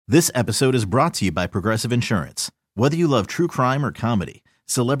This episode is brought to you by Progressive Insurance. Whether you love true crime or comedy,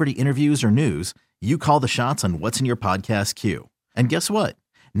 celebrity interviews or news, you call the shots on what's in your podcast queue. And guess what?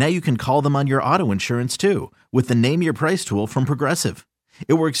 Now you can call them on your auto insurance too with the Name Your Price tool from Progressive.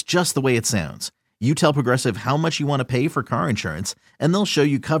 It works just the way it sounds. You tell Progressive how much you want to pay for car insurance, and they'll show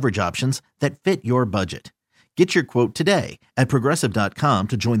you coverage options that fit your budget. Get your quote today at Progressive.com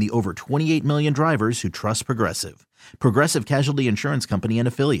to join the over 28 million drivers who trust Progressive. Progressive Casualty Insurance Company and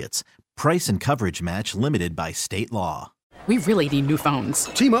Affiliates. Price and coverage match limited by state law. We really need new phones.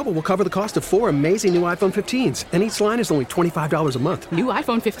 T-Mobile will cover the cost of 4 amazing new iPhone 15s, and each line is only $25 a month. New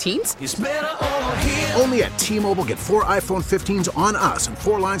iPhone 15s? It's better over here. Only at T-Mobile, get 4 iPhone 15s on us and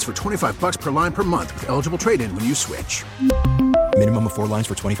 4 lines for $25 per line per month with eligible trade-in when you switch. Minimum of 4 lines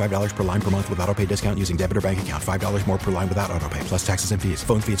for $25 per line per month with autopay discount using debit or bank account. $5 more per line without autopay, plus taxes and fees.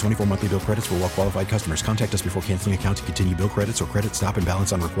 Phone fee at 24 monthly bill credits for well-qualified customers. Contact us before canceling account to continue bill credits or credit stop and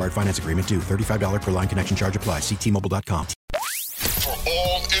balance on required finance agreement due. $35 per line connection charge applies. See T-Mobile.com.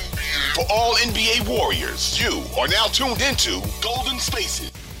 For all NBA warriors, you are now tuned into Golden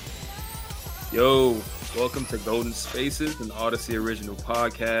Spaces. Yo, welcome to Golden Spaces, an Odyssey original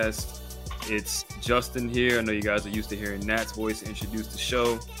podcast. It's Justin here. I know you guys are used to hearing Nat's voice introduce the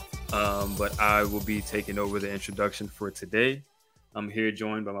show, but I will be taking over the introduction for today. I'm here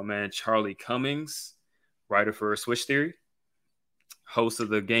joined by my man Charlie Cummings, writer for Switch Theory, host of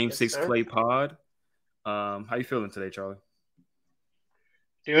the Game 6 Play Pod. How you feeling today, Charlie?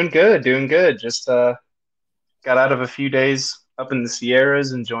 Doing good. Just got out of a few days up in the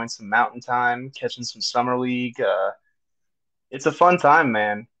Sierras, enjoying some mountain time, catching some summer league. It's a fun time,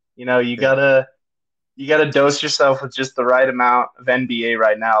 man. You know, you gotta dose yourself with just the right amount of NBA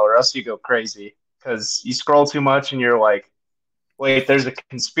right now, or else you go crazy because you scroll too much and you're like, wait, there's a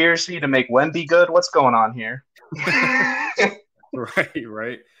conspiracy to make Wemby good. What's going on here?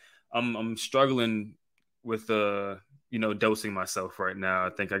 Right. I'm struggling with dosing myself right now. I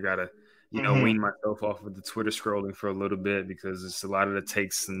think I gotta, wean myself off of the Twitter scrolling for a little bit because it's a lot of the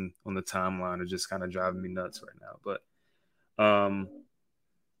takes on the timeline are just kind of driving me nuts right now. But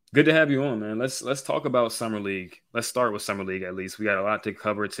good to have you on, man. Let's talk about Summer League. Let's start with Summer League at least. We got a lot to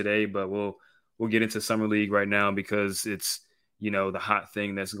cover today, but we'll get into Summer League right now because it's the hot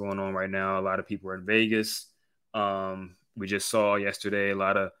thing that's going on right now. A lot of people are in Vegas. We just saw yesterday a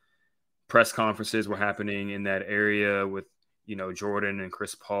lot of press conferences were happening in that area with, Jordan and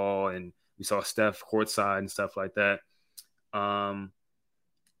Chris Paul, and we saw Steph courtside and stuff like that.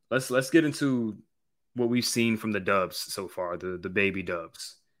 Let's get into what we've seen from the Dubs so far, the baby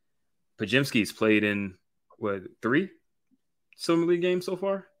Dubs. Pajimski's played in 3 Summer League games so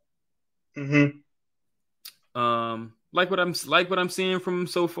far? Mm-hmm. Like what I'm seeing from him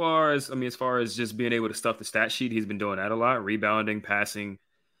so far as far as just being able to stuff the stat sheet, he's been doing that a lot, rebounding, passing.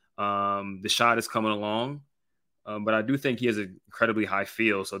 The shot is coming along, but I do think he has an incredibly high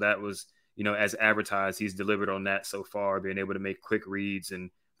feel. So that was, as advertised, he's delivered on that so far, being able to make quick reads and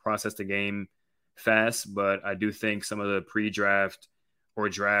process the game fast. But I do think some of the pre-draft or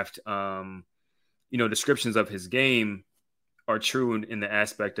draft, descriptions of his game are true in the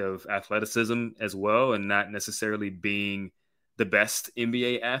aspect of athleticism as well, and not necessarily being the best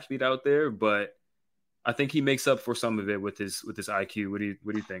NBA athlete out there, but I think he makes up for some of it with his IQ. What do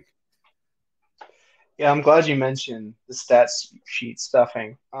you think? Yeah, I'm glad you mentioned the stats sheet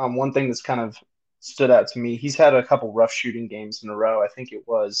stuffing. One thing that's kind of stood out to me, he's had a couple rough shooting games in a row. I think it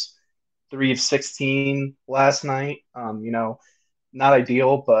was 3 of 16 last night. Not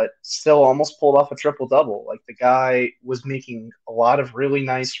ideal, but still almost pulled off a triple-double. Like, the guy was making a lot of really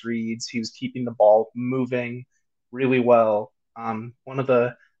nice reads. He was keeping the ball moving really well. One of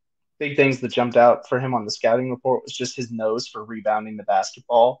the big things that jumped out for him on the scouting report was just his nose for rebounding the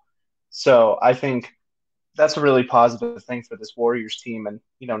basketball. So I think that's a really positive thing for this Warriors team, and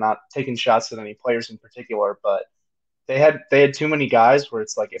not taking shots at any players in particular, but they had too many guys where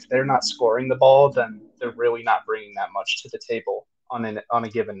it's like if they're not scoring the ball, then they're really not bringing that much to the table on a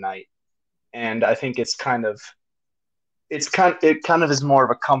given night. And I think it kind of is more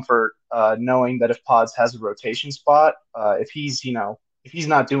of a comfort knowing that if Pods has a rotation spot, if he's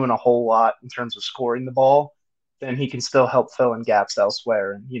not doing a whole lot in terms of scoring the ball, then he can still help fill in gaps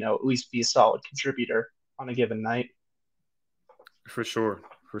elsewhere and, at least be a solid contributor on a given night. For sure.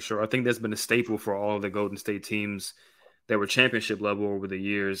 I think that's been a staple for all of the Golden State teams that were championship level over the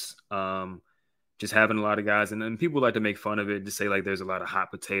years. Just having a lot of guys, and people like to make fun of it, to say like there's a lot of hot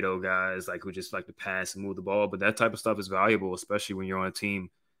potato guys like who just like to pass and move the ball. But that type of stuff is valuable, especially when you're on a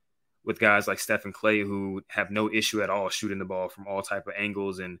team with guys like Steph and Clay who have no issue at all shooting the ball from all type of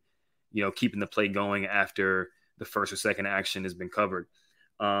angles and, keeping the play going after the first or second action has been covered.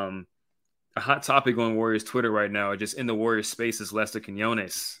 Um, a hot topic on Warriors Twitter right now, just in the Warriors space, is Lester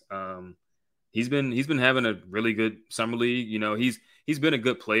Quinones. He's been having a really good summer league. You know, he's been a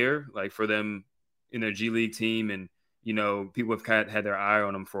good player, like, for them in their G League team, and you know, people have had their eye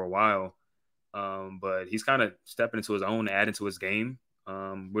on him for a while. But he's kind of stepping into his own, adding to his game.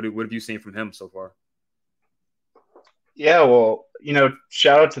 What have you seen from him so far? Yeah, well,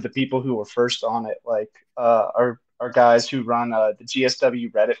 shout out to the people who were first on it, like our guys who run the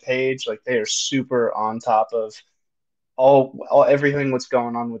GSW Reddit page. Like, they are super on top of all everything what's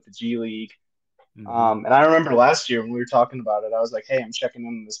going on with the G League. Mm-hmm. And I remember last year when we were talking about it, I was like, "Hey, I'm checking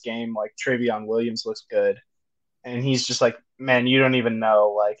in this game. Like, Travion Williams looks good," and he's just like, "Man, you don't even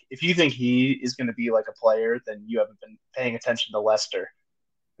know. Like, if you think he is going to be like a player, then you haven't been paying attention to Lester."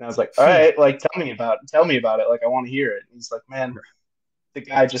 And I was like, "All right, like, tell me about it. Like, I want to hear it." And he's like, "Man, the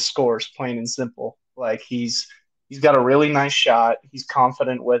guy just scores, plain and simple. Like, he's got a really nice shot. He's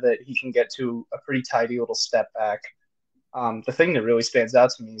confident with it. He can get to a pretty tidy little step back. The thing that really stands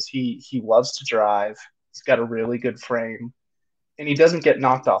out to me is he loves to drive. He's got a really good frame, and he doesn't get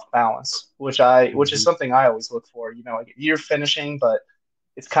knocked off balance, which is something I always look for. Like, you're finishing, but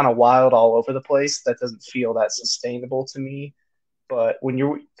it's kind of wild all over the place. That doesn't feel that sustainable to me. But when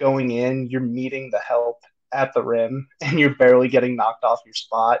you're going in, you're meeting the help at the rim, and you're barely getting knocked off your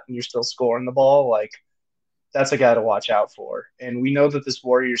spot, and you're still scoring the ball. Like, that's a guy to watch out for. And we know that this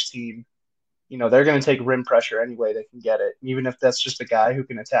Warriors team, they're going to take rim pressure any way they can get it. Even if that's just a guy who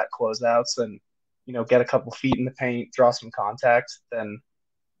can attack closeouts and, get a couple feet in the paint, draw some contact, then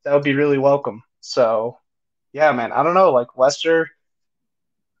that would be really welcome. So, yeah, man, I don't know. Like, Lester,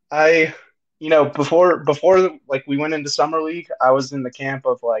 before like we went into summer league, I was in the camp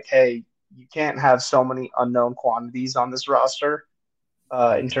of like, hey, you can't have so many unknown quantities on this roster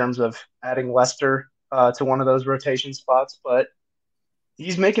in terms of adding Lester to one of those rotation spots. But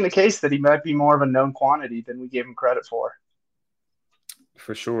he's making a case that he might be more of a known quantity than we gave him credit for.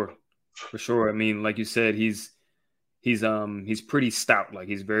 For sure. I mean, like you said, he's pretty stout. Like,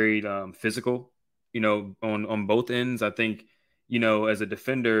 he's very physical, on both ends. I think, as a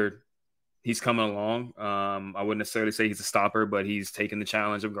defender, he's coming along. I wouldn't necessarily say he's a stopper, but he's taken the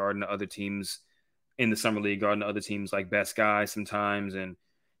challenge of guarding the other teams in the summer league, guarding the other teams like best guy sometimes, and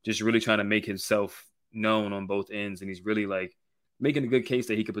just really trying to make himself known on both ends. And he's really like making a good case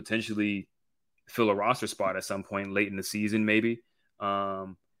that he could potentially fill a roster spot at some point late in the season, maybe.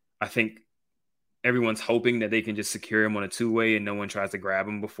 I think everyone's hoping that they can just secure him on a two-way and no one tries to grab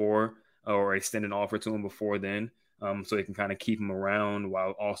him before or extend an offer to him before then. So they can kind of keep him around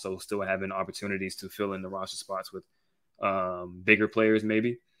while also still having opportunities to fill in the roster spots with bigger players,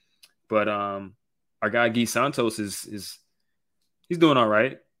 maybe. But our guy Guy Santos is he's doing all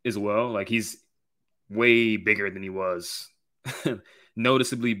right as well. Like, he's way bigger than he was,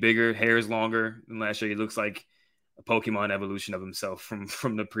 noticeably bigger. Hair is longer than last year. He looks like a Pokemon evolution of himself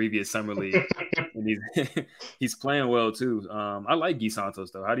from the previous summer league. And he's playing well too. I like Guy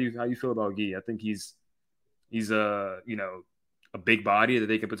Santos though. How do you feel about Guy? I think he's a big body that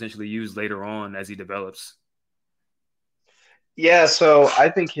they could potentially use later on as he develops. Yeah, so I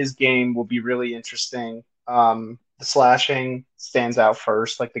think his game will be really interesting. The slashing stands out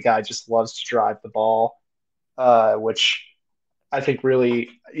first. Like, the guy just loves to drive the ball, which I think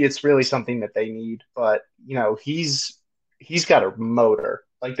it's really something that they need. But, he's got a motor.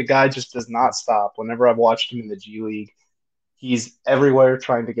 Like, the guy just does not stop. Whenever I've watched him in the G League, he's everywhere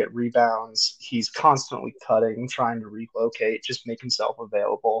trying to get rebounds. He's constantly cutting, trying to relocate, just make himself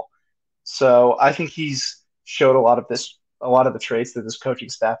available. So I think he's showed a lot of the traits that this coaching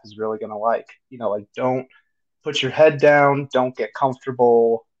staff is really going to like. Like, don't put your head down, don't get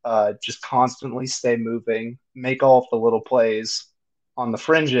comfortable, just constantly stay moving, make all of the little plays on the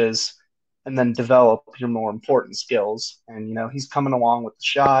fringes, and then develop your more important skills. And, he's coming along with the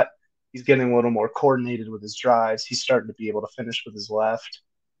shot. He's getting a little more coordinated with his drives. He's starting to be able to finish with his left.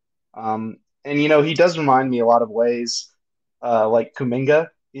 And, he does remind me a lot of ways like Kuminga.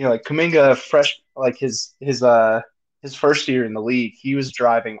 Like Kuminga, fresh, like his first year in the league, he was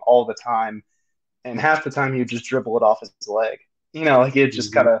driving all the time. And half the time he would just dribble it off his leg. Like, it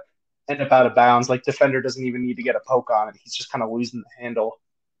just kind of end up out of bounds. Like, defender doesn't even need to get a poke on it. He's just kind of losing the handle.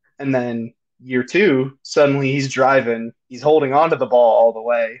 And then year two, suddenly he's driving, he's holding onto the ball all the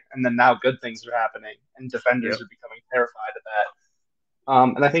way, and then now good things are happening, and defenders are becoming terrified of that.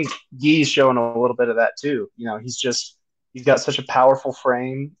 And I think Guy's showing a little bit of that too. He's got such a powerful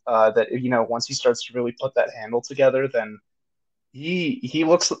frame that once he starts to really put that handle together, then he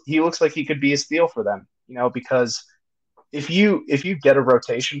looks like he could be a steal for them. Because if you get a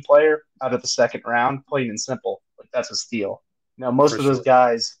rotation player out of the second round, plain and simple, like, that's a steal. Most For of those sure.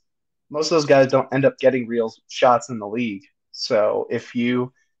 guys, don't end up getting real shots in the league. So if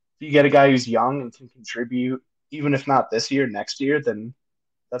you get a guy who's young and can contribute, even if not this year, next year, then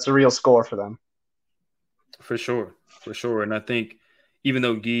that's a real score for them. For sure. For sure. And I think even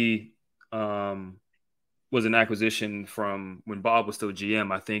though Guy was an acquisition from when Bob was still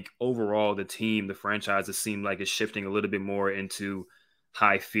GM, I think overall the team, the franchise, it seemed like it's shifting a little bit more into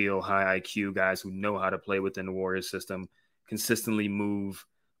high feel, high IQ guys who know how to play within the Warriors system, consistently move,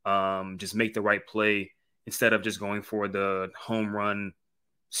 just make the right play instead of just going for the home run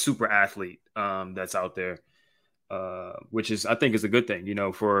super athlete that's out there, which is, I think, is a good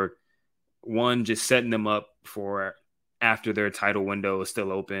thing, for one, just setting them up for after their title window is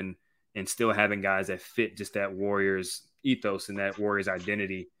still open and still having guys that fit just that Warriors ethos and that Warriors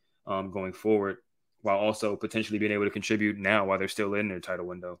identity going forward, while also potentially being able to contribute now while they're still in their title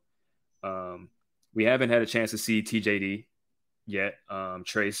window. We haven't had a chance to see TJD yet,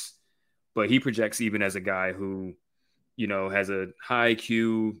 Trace, but he projects even as a guy who, has a high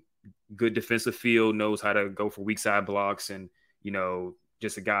IQ, good defensive field, knows how to go for weak side blocks, and,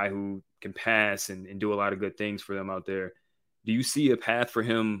 just a guy who can pass and do a lot of good things for them out there. Do you see a path for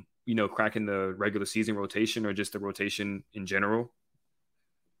him, cracking the regular season rotation or just the rotation in general?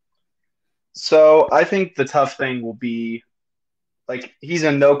 So I think the tough thing will be, like, he's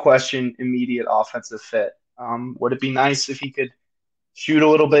a no question immediate offensive fit. Would it be nice if he could shoot a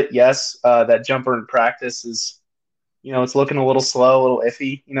little bit? Yes. That jumper in practice is, it's looking a little slow, a little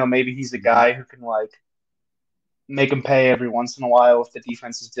iffy. Maybe he's a guy who can, like, make him pay every once in a while if the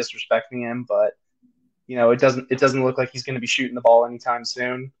defense is disrespecting him, but it doesn't look like he's going to be shooting the ball anytime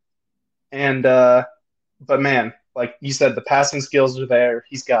soon. And but man, like you said, the passing skills are there.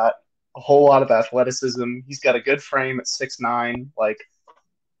 He's got a whole lot of athleticism. He's got a good frame at 6'9". Like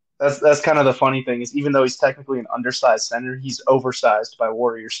that's kind of the funny thing is, even though he's technically an undersized center, he's oversized by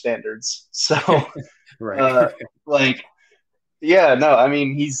Warrior standards. So Right. like, yeah, no, I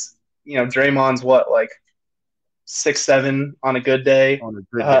mean, he's, Draymond's what, like 6'7" on a good day. On a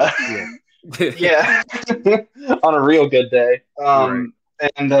good day. Yeah. On a real good day. Right.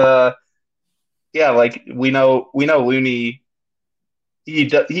 And yeah, like we know Looney, he's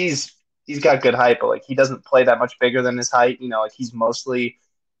got good height, but like he doesn't play that much bigger than his height. Like he's mostly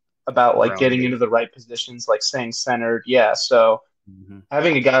about like getting into the right positions, like staying centered. Yeah. So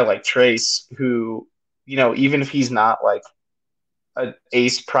having a guy like Trace who, even if he's not like an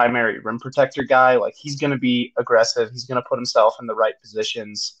ace primary rim protector guy, like he's going to be aggressive. He's going to put himself in the right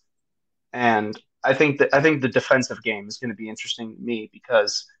positions. And I think the defensive game is going to be interesting to me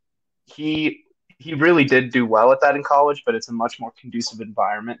because he really did do well at that in college, but it's a much more conducive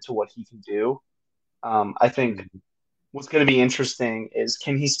environment to what he can do. I think what's going to be interesting is,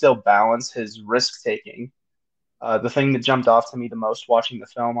 can he still balance his risk taking? The thing that jumped off to me the most watching the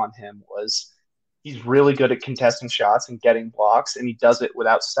film on him was he's really good at contesting shots and getting blocks, and he does it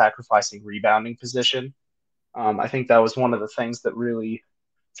without sacrificing rebounding position. I think that was one of the things that really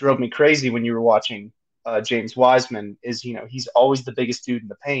drove me crazy when you were watching James Wiseman is, he's always the biggest dude in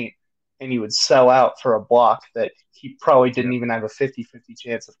the paint, and he would sell out for a block that he probably didn't even have a 50-50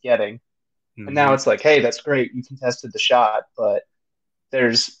 chance of getting. And now it's like, hey, that's great. You contested the shot, but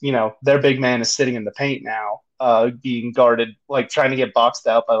there's, their big man is sitting in the paint now, being guarded, like trying to get boxed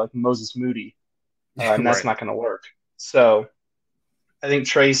out by like Moses Moody. And that's not going to work. So I think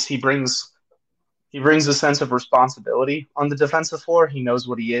Trace, he brings a sense of responsibility on the defensive floor. He knows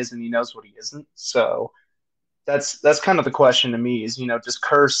what he is and he knows what he isn't. So that's kind of the question to me is, does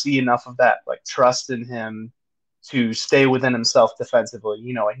Kerr see enough of that, like, trust in him to stay within himself defensively,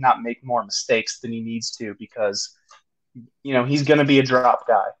 like not make more mistakes than he needs to, because, he's going to be a drop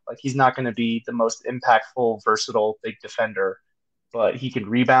guy. Like, he's not going to be the most impactful, versatile, big defender, but he can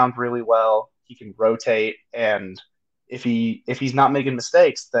rebound really well. He can rotate. And if he's not making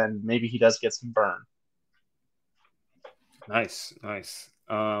mistakes, then maybe he does get some burn. Nice.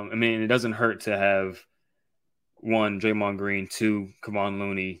 I mean, it doesn't hurt to have one, Draymond Green, two, Kevon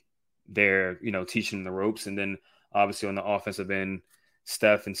Looney there, teaching the ropes. And then obviously on the offensive end,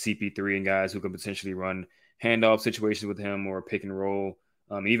 Steph and CP3 and guys who could potentially run handoff situations with him or pick and roll.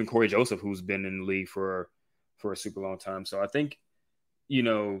 Even Corey Joseph, who's been in the league for a super long time. So I think,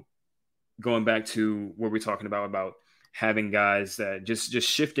 going back to what we're talking about having guys that just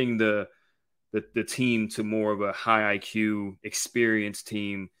shifting the team to more of a high IQ experienced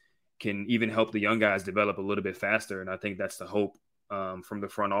team can even help the young guys develop a little bit faster. And I think that's the hope from the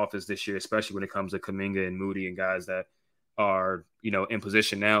front office this year, especially when it comes to Kuminga and Moody and guys that are, in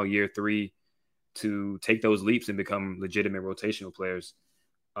position now, year 3, to take those leaps and become legitimate rotational players.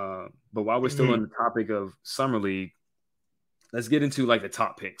 But while we're still on the topic of Summer League, let's get into like the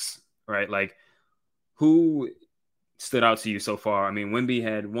top picks, right? Like who stood out to you so far? I mean, Wemby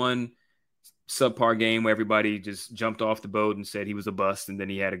had one subpar game where everybody just jumped off the boat and said he was a bust, and then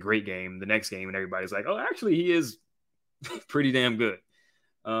he had a great game the next game, and everybody's like, oh, actually, he is pretty damn good.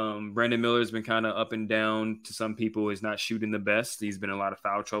 Brandon Miller's been kind of up and down to some people. He's not shooting the best. He's been in a lot of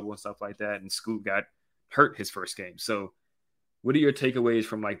foul trouble and stuff like that, and Scoot got hurt his first game. So what are your takeaways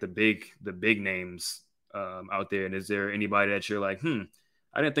from like the big names out there? And is there anybody that you're like,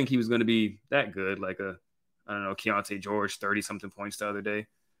 I didn't think he was going to be that good? Like I don't know, Keontae George, 30-something points the other day.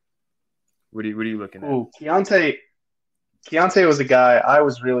 What are you looking at? Ooh, Keontae was a guy I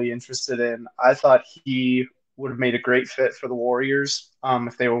was really interested in. I thought he would have made a great fit for the Warriors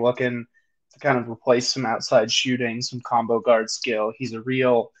if they were looking to kind of replace some outside shooting, some combo guard skill. He's a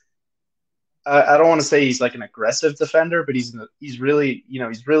real I don't want to say he's like an aggressive defender, but he's really,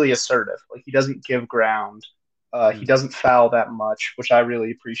 he's really assertive. Like he doesn't give ground. He doesn't foul that much, which I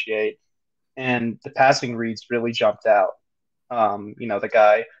really appreciate. And the passing reads really jumped out.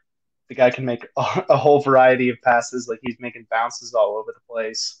 The guy can make a whole variety of passes. Like he's making bounces all over the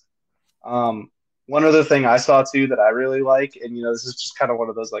place. One other thing I saw too that I really like, and this is just kind of one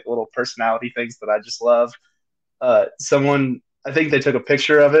of those like little personality things that I just love. I think they took a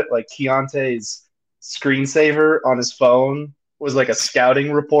picture of it, like Keontae's screensaver on his phone was like a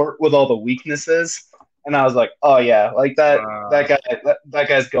scouting report with all the weaknesses. And I was like, oh yeah, like that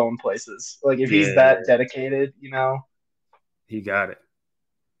guy's going places. Like if he's that dedicated, he got it.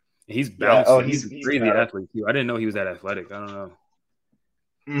 He's bouncing. Yeah, he's a crazy athlete too. I didn't know he was that athletic. I don't know.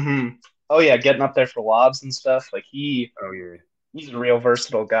 Mm-hmm. Oh yeah, getting up there for lobs and stuff. Like he's a real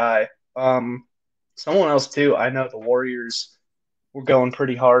versatile guy. Someone else too. I know the Warriors were going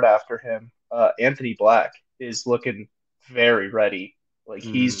pretty hard after him. Anthony Black is looking very ready. Like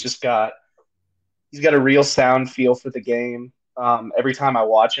he's got a real sound feel for the game. Every time I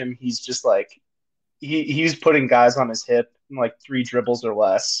watch him, he's just like he's putting guys on his hip in like 3 dribbles or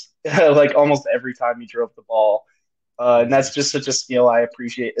less. Like almost every time he drove the ball. And that's just such a skill I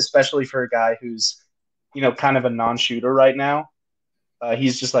appreciate, especially for a guy who's, kind of a non-shooter right now.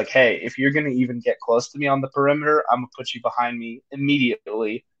 He's just like, hey, if you're going to even get close to me on the perimeter, I'm going to put you behind me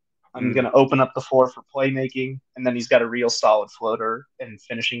immediately. I'm going to open up the floor for playmaking. And then he's got a real solid floater and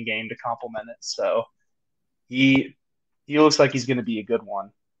finishing game to complement it. So he looks like he's going to be a good one.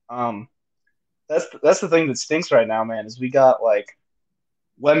 That's the thing that stinks right now, man, is we got like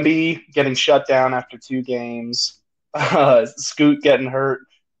Wemby getting shut down after 2 games, Scoot getting hurt,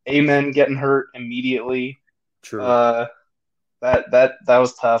 Amen getting hurt immediately. True. That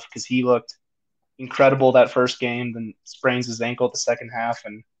was tough because he looked incredible that first game, then sprains his ankle the second half,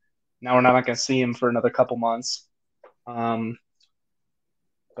 and now we're not going to see him for another couple months. But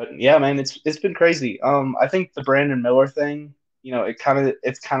yeah, man, it's been crazy. I think the Brandon Miller thing,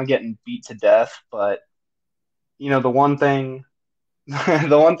 it's kind of getting beat to death. But the one thing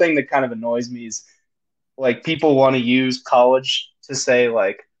that kind of annoys me is like people want to use college to say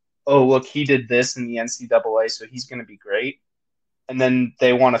like, oh look, he did this in the NCAA, so he's going to be great. And then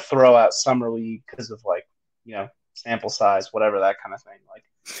they want to throw out summer league because of like, sample size, whatever, that kind of thing. Like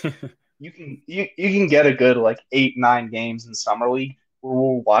you can get a good like 8-9 games in summer league where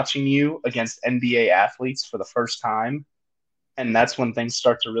we're watching you against NBA athletes for the first time. And that's when things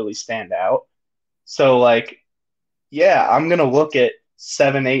start to really stand out. So like, yeah, I'm going to look at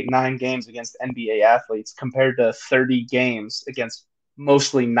 7, 8, 9 games against NBA athletes compared to 30 games against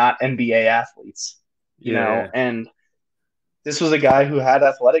mostly not NBA athletes, you know, and this was a guy who had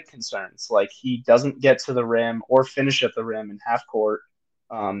athletic concerns. Like he doesn't get to the rim or finish at the rim in half court.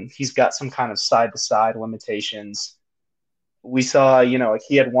 He's got some kind of side to side limitations. We saw, like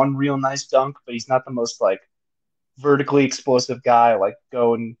he had one real nice dunk, but he's not the most like vertically explosive guy, like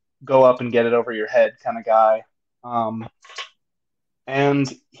go up and get it over your head kind of guy.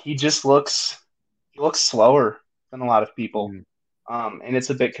 And he just looks slower than a lot of people. And it's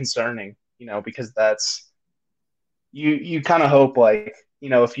a bit concerning, because that's, you kind of hope like,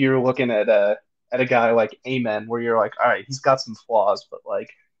 if you're looking at a guy like Amen, where you're like, all right, he's got some flaws, but like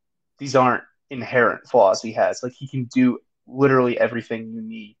these aren't inherent flaws he has. Like he can do literally everything you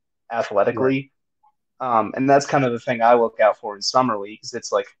need athletically. Right. And that's kind of the thing I look out for in summer leagues.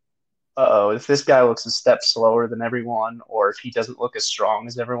 It's like, if this guy looks a step slower than everyone, or if he doesn't look as strong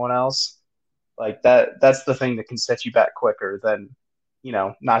as everyone else, like that's the thing that can set you back quicker than,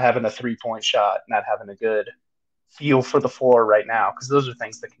 not having a 3-point shot, not having a good feel for the floor right now, because those are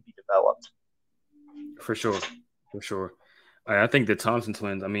things that can be developed. For sure. I think the Thompson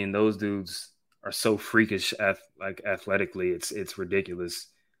twins, I mean, those dudes are so freakish, athletically, it's ridiculous.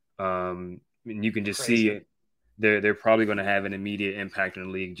 And you can just see they're probably going to have an immediate impact in the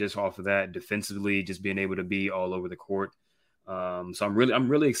league just off of that. Defensively, just being able to be all over the court. So I'm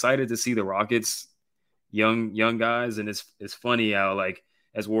really excited to see the Rockets, young guys, and it's funny how like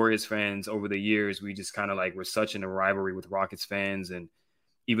as Warriors fans over the years we just kind of like we're such in a rivalry with Rockets fans and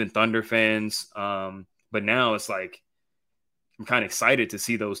even Thunder fans. But now it's like I'm kind of excited to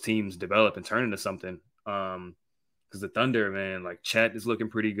see those teams develop and turn into something. Because the Thunder, man, like Chet is looking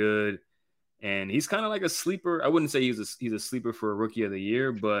pretty good, and he's kind of like a sleeper. I wouldn't say he's a sleeper for a rookie of the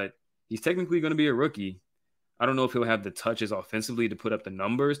year, but he's technically going to be a rookie. I don't know if he'll have the touches offensively to put up the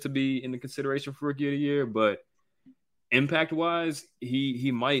numbers to be in the consideration for rookie of the year, but impact-wise,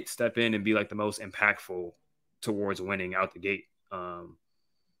 he might step in and be like the most impactful towards winning out the gate.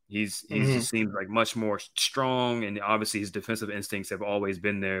 He's just seems like much more strong, and obviously his defensive instincts have always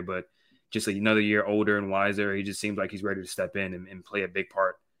been there, but just another year older and wiser, he just seems like he's ready to step in and play a big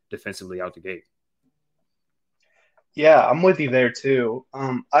part defensively out the gate. Yeah, I'm with you there too.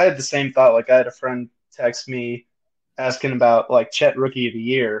 I had the same thought. Like I had a friend text me asking about like Chet Rookie of the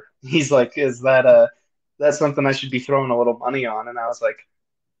Year. He's like, "Is that's something I should be throwing a little money on?" And I was like,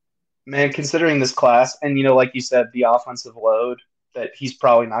 "Man, considering this class, and like you said, the offensive load that he's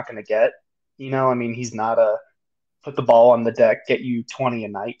probably not going to get. I mean, he's not a put the ball on the deck, get you 20 a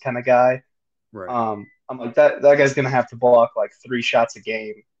night kind of guy. Right. I'm like that guy's going to have to block like 3 shots a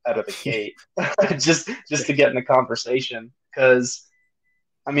game out of the gate just to get in the conversation. Because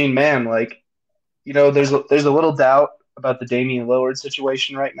I mean, man, like there's a little doubt about the Damian Lillard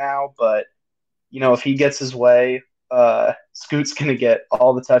situation right now, but if he gets his way, Scoot's going to get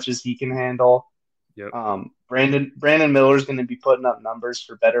all the touches he can handle. Yep. Brandon Miller's going to be putting up numbers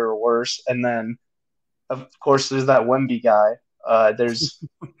for better or worse, and then of course there's that Wemby guy. There's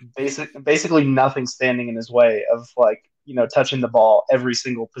basically nothing standing in his way of like touching the ball every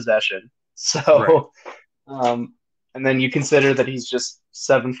single possession. So, right. And then you consider that he's just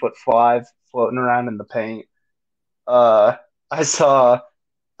 7'5" floating around in the paint. I saw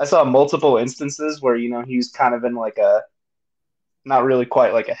multiple instances where he was kind of in like a not really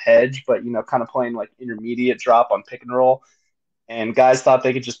quite like a hedge, but kind of playing like intermediate drop on pick and roll, and guys thought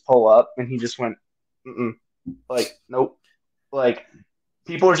they could just pull up, and he just went, like, nope. Like,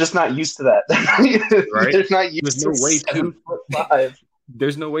 people are just not used to that. Right? They're not used There's to no way 7'5".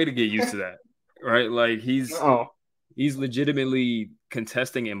 There's no way to get used to that, right? Like he's legitimately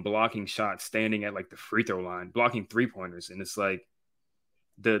contesting and blocking shots, standing at like the free throw line, blocking 3-pointers, and it's like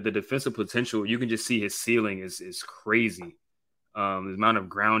the defensive potential. You can just see his ceiling is crazy. The amount of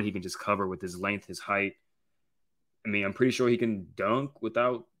ground he can just cover with his length, his height. I mean, I'm pretty sure he can dunk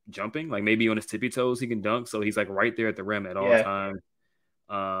without jumping. Like maybe on his tippy toes he can dunk. So he's like right there at the rim at all times.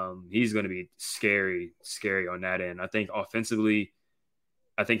 He's going to be scary on that end. I think offensively,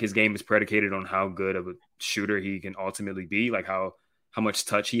 his game is predicated on how good of a shooter he can ultimately be, like how much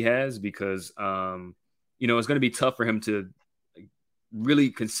touch he has, because it's going to be tough for him to really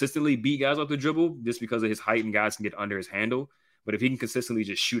consistently beat guys off the dribble just because of his height, and guys can get under his handle. But if he can consistently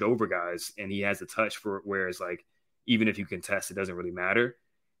just shoot over guys and he has the touch for whereas like even if you contest, it doesn't really matter,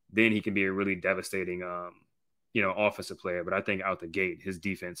 then he can be a really devastating offensive player. But I think out the gate, his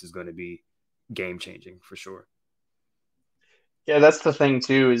defense is going to be game changing for sure. Yeah, that's the thing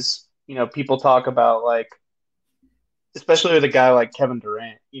too, is people talk about like, especially with a guy like Kevin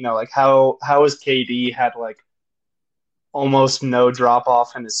Durant, like how has KD had like almost no drop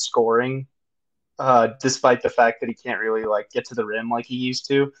off in his scoring, despite the fact that he can't really like get to the rim like he used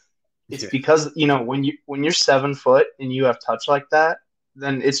to. It's because when you're 7 foot and you have touch like that,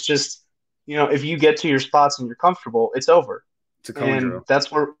 then it's just if you get to your spots and you're comfortable, it's over. It's a cone drill.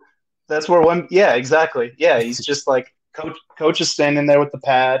 That's where when exactly he's just like coach is standing there with the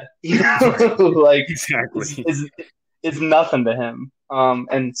pad, like exactly it's nothing to him.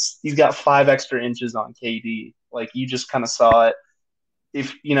 And he's got 5 extra inches on KD. Like you just kind of saw it.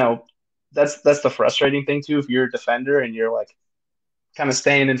 If that's the frustrating thing too. If you're a defender and you're like kind of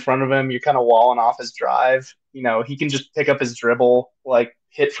staying in front of him, you're kind of walling off his drive. He can just pick up his dribble, like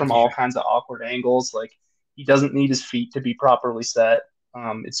hit from all kinds of awkward angles. Like he doesn't need his feet to be properly set.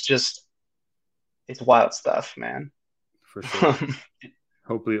 It's wild stuff, man. For sure.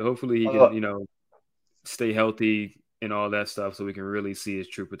 Hopefully he can, stay healthy and all that stuff so we can really see his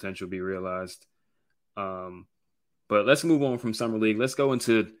true potential be realized. But let's move on from Summer League. Let's go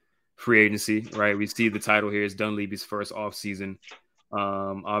into free agency, right? We see the title here is Dunleavy's first offseason.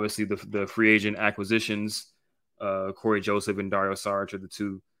 Obviously, the free agent acquisitions, Corey Joseph and Dario Saric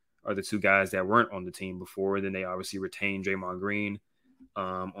are the two guys that weren't on the team before. Then they obviously retained Draymond Green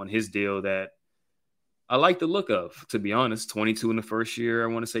on his deal that I like the look of, to be honest. 22 in the first year,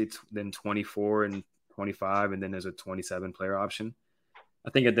 I want to say, then 24 and 25, and then there's a 27 player option. I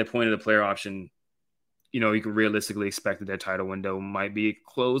think at that point of the player option, you can realistically expect that their title window might be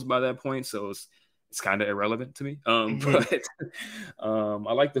closed by that point. So it's kind of irrelevant to me. But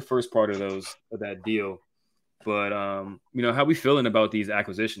I like the first part of that deal. But how we feeling about these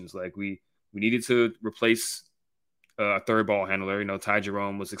acquisitions? Like we needed to replace a third ball handler. Ty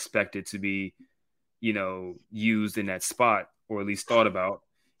Jerome was expected to be, used in that spot, or at least thought about,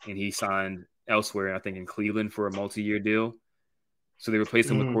 and he signed elsewhere, I think in Cleveland, for a multi-year deal. So they replaced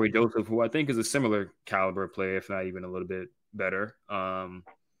him with Corey Joseph, who I think is a similar caliber player, if not even a little bit better. And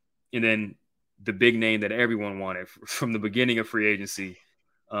then the big name that everyone wanted from the beginning of free agency,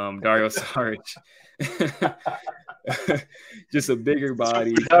 Dario Saric. Just a bigger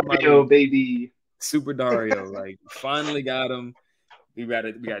body. Super Dario, baby. Super Dario. Like, finally got him. We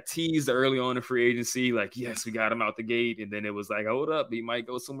got teased early on in free agency. Like, yes, we got him out the gate. And then it was like, hold up, he might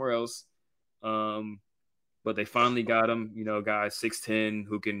go somewhere else. But they finally got him, guy 6'10",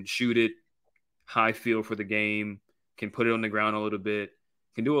 who can shoot it, high feel for the game, can put it on the ground a little bit,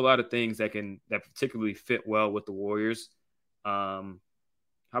 can do a lot of things that particularly fit well with the Warriors. How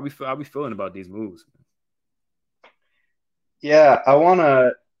we feeling about these moves? Yeah,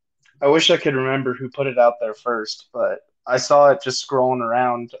 I wish I could remember who put it out there first, but I saw it just scrolling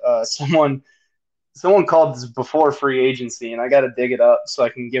around. Someone called this before free agency, and I got to dig it up so I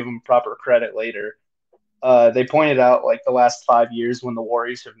can give them proper credit later. They pointed out, like, the last 5 years when the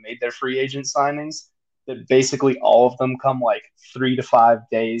Warriors have made their free agent signings, that basically all of them come like 3 to 5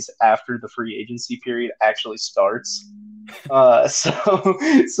 days after the free agency period actually starts.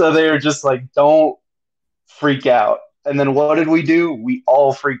 So they were just like, don't freak out. And then what did we do? We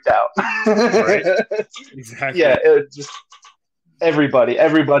all freaked out. Right. Exactly. Yeah, it just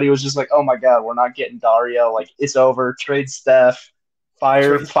everybody was just like, oh my God, we're not getting Dario. Like, it's over. Trade Steph.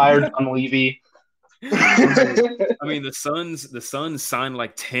 Fire Dunleavy. I mean, the Suns signed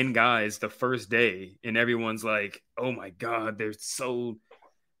like 10 guys the first day, and everyone's like, "Oh my God, they're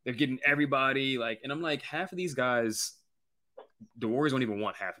getting everybody." Like, and I'm like, half of these guys, the Warriors don't even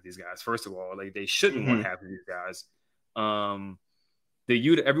want half of these guys. First of all, like, they shouldn't want half of these guys. Everyone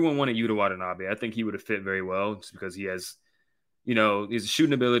wanted Yuta Watanabe. I think he would have fit very well, just because he has, his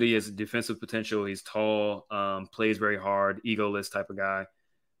shooting ability, his defensive potential. He's tall, plays very hard, egoless type of guy.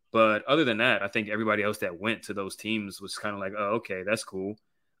 But other than that, I think everybody else that went to those teams was kind of like, oh, okay, that's cool.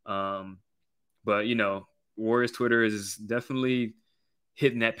 But, Warriors Twitter is definitely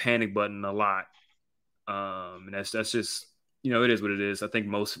hitting that panic button a lot. And that's just, it is what it is. I think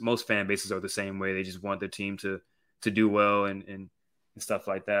most fan bases are the same way. They just want their team to do well and stuff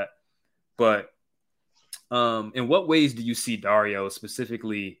like that. But in what ways do you see Dario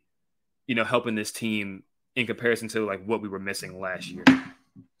specifically, helping this team in comparison to like what we were missing last year?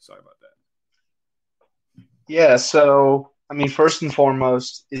 Sorry about that. Yeah, so, I mean, first and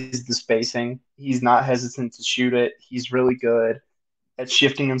foremost is the spacing. He's not hesitant to shoot it. He's really good at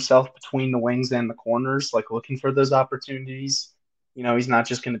shifting himself between the wings and the corners, like looking for those opportunities. He's not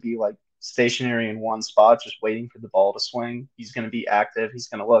just going to be like stationary in one spot, just waiting for the ball to swing. He's going to be active. He's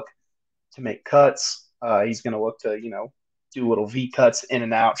going to look to make cuts. He's going to look to, do little V cuts in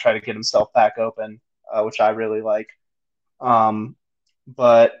and out, try to get himself back open, which I really like.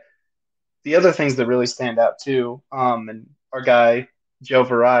 But the other things that really stand out too, and our guy Joe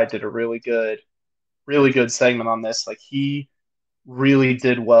Varai did a really good segment on this. Like, he really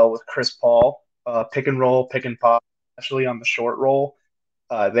did well with Chris Paul, pick and roll, pick and pop, especially on the short roll.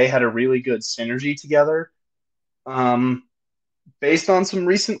 They had a really good synergy together. Based on some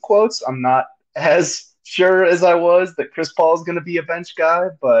recent quotes, I'm not as sure as I was that Chris Paul is going to be a bench guy,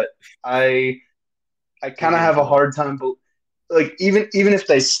 but I kind of have a hard time. Like, even if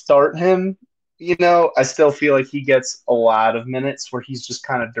they start him, I still feel like he gets a lot of minutes where he's just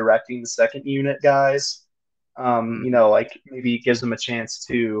kind of directing the second unit guys. Like, maybe he gives them a chance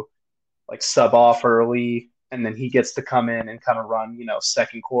to like sub off early, and then he gets to come in and kind of run,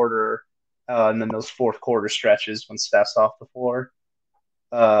 second quarter, and then those fourth quarter stretches when Steph's off the floor.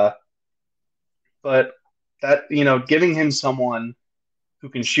 But that, giving him someone who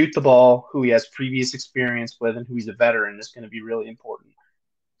can shoot the ball, who he has previous experience with, and who he's a veteran is going to be really important.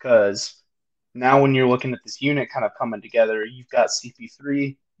 Because now when you're looking at this unit kind of coming together, you've got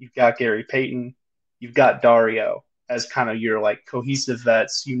CP3, you've got Gary Payton, you've got Dario as kind of your like cohesive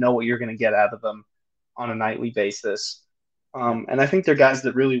vets. You know what you're going to get out of them on a nightly basis. And I think they're guys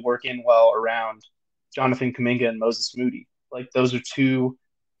that really work in well around Jonathan Kuminga and Moses Moody. Like, those are two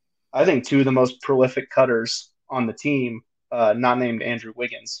of the most prolific cutters on the team, not named Andrew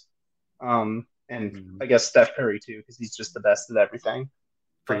Wiggins. And I guess Steph Curry too, because he's just the best at everything.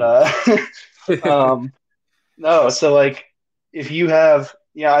 But Pretty much. no, so like if you have,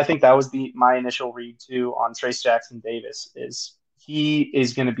 yeah, I think that was the my initial read too on Trace Jackson Davis is he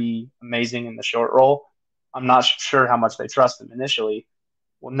is going to be amazing in the short roll. I'm not sure how much they trust him initially.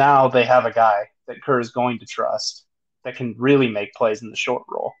 Well, now they have a guy that Kerr is going to trust that can really make plays in the short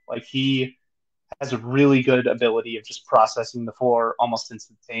roll. Like he has a really good ability of just processing the floor almost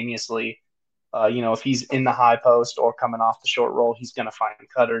instantaneously. If he's in the high post or coming off the short roll, he's going to find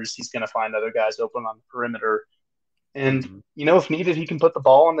cutters. He's going to find other guys open on the perimeter. And if needed, he can put the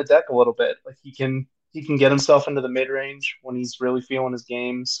ball on the deck a little bit. Like he can get himself into the mid range when he's really feeling his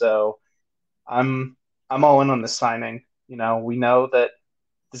game. So I'm all in on this signing. We know that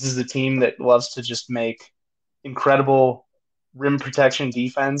this is a team that loves to just make incredible rim protection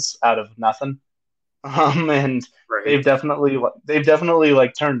defense out of nothing. And Right. they've definitely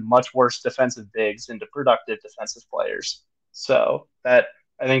like turned much worse defensive bigs into productive defensive players. So that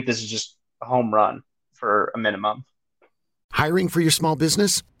I think this is just a home run for a minimum. Hiring for your small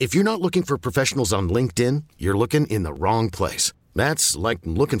business? If you're not looking for professionals on LinkedIn, you're looking in the wrong place. That's like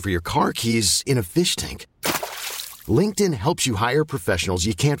looking for your car keys in a fish tank. LinkedIn helps you hire professionals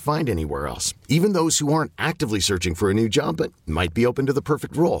you can't find anywhere else, even those who aren't actively searching for a new job but might be open to the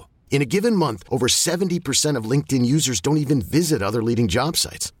perfect role. In a given month, over 70% of LinkedIn users don't even visit other leading job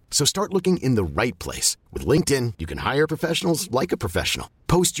sites. So start looking in the right place. With LinkedIn, you can hire professionals like a professional.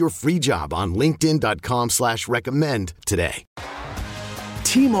 Post your free job on linkedin.com/recommend today.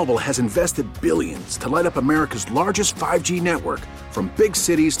 T-Mobile has invested billions to light up America's largest 5G network, from big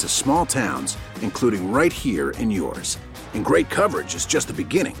cities to small towns, including right here in yours. And great coverage is just the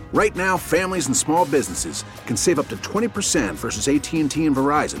beginning. Right now, families and small businesses can save up to 20% versus AT&T and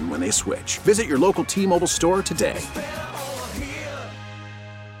Verizon when they switch. Visit your local T-Mobile store today.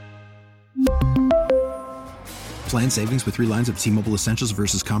 Plan savings with 3 lines of T-Mobile Essentials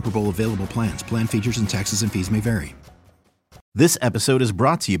versus comparable available plans. Plan features and taxes and fees may vary. This episode is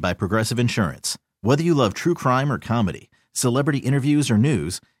brought to you by Progressive Insurance. Whether you love true crime or comedy, celebrity interviews or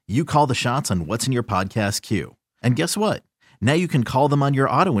news, you call the shots on what's in your podcast queue. And guess what? Now you can call them on your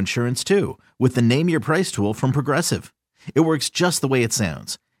auto insurance too with the Name Your Price tool from Progressive. It works just the way it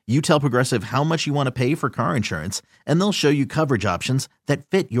sounds. You tell Progressive how much you want to pay for car insurance, and they'll show you coverage options that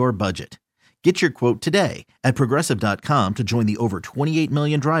fit your budget. Get your quote today at Progressive.com to join the over 28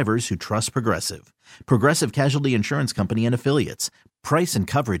 million drivers who trust Progressive. Progressive Casualty Insurance Company and Affiliates. Price and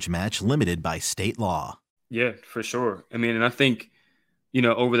coverage match limited by state law. Yeah, for sure. I mean, and I think,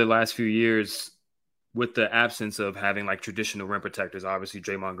 over the last few years, with the absence of having like traditional rim protectors, obviously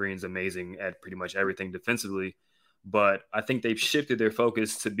Draymond Green's amazing at pretty much everything defensively, but I think they've shifted their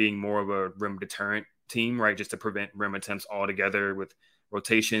focus to being more of a rim deterrent team, right? Just to prevent rim attempts altogether with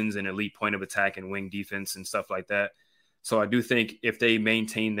rotations and elite point of attack and wing defense and stuff like that. So I do think if they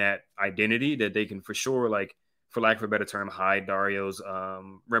maintain that identity, that they can for sure, like, for lack of a better term, hide Dario's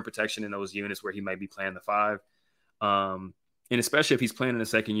rim protection in those units where he might be playing the 5. And especially if he's playing in the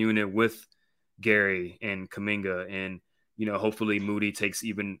second unit with Gary and Kuminga, and, hopefully Moody takes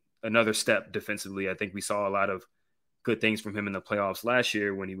even another step defensively. I think we saw a lot of good things from him in the playoffs last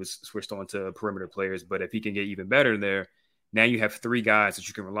year when he was switched on to perimeter players. But if he can get even better there, now you have 3 guys that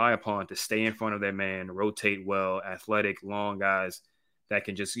you can rely upon to stay in front of their man, rotate well, athletic, long guys that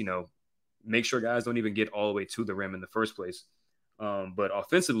can just, make sure guys don't even get all the way to the rim in the first place. But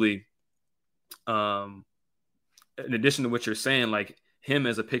offensively, in addition to what you're saying, like him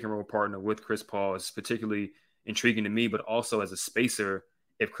as a pick and roll partner with Chris Paul is particularly intriguing to me, but also as a spacer,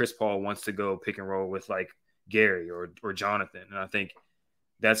 if Chris Paul wants to go pick and roll with like Gary or Jonathan. And I think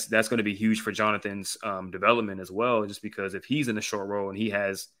that's going to be huge for Jonathan's development as well, just because if he's in the short roll and he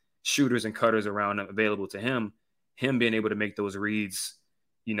has shooters and cutters around him available to him being able to make those reads,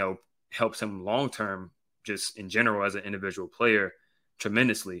 helps him long-term, just in general as an individual player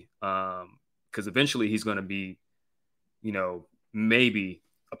tremendously. Because eventually he's going to be, maybe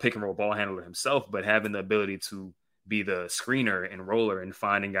a pick and roll ball handler himself, but having the ability to be the screener and roller and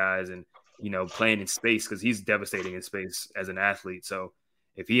finding guys and, playing in space, because he's devastating in space as an athlete. So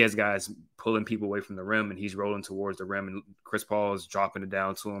if he has guys pulling people away from the rim and he's rolling towards the rim and Chris Paul is dropping it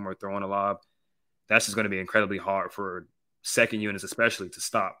down to him or throwing a lob, that's just going to be incredibly hard for second units, especially, to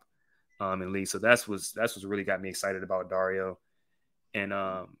stop and lead. So that's what's really got me excited about Dario. And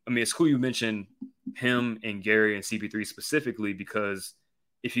it's cool you mentioned him and Gary and CP3 specifically, because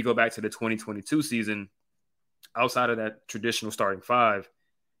if you go back to the 2022 season, outside of that traditional starting 5,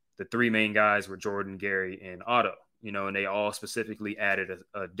 the 3 main guys were Jordan, Gary, and Otto. And they all specifically added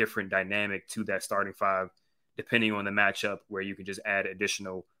a different dynamic to that starting 5, depending on the matchup, where you can just add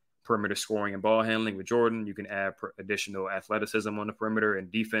additional perimeter scoring and ball handling with Jordan. You can add additional athleticism on the perimeter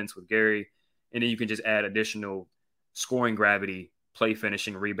and defense with Gary. And then you can just add additional scoring gravity, play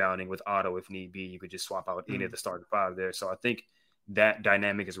finishing, rebounding with Otto if need be. You could just swap out any of the starting five there. So I think that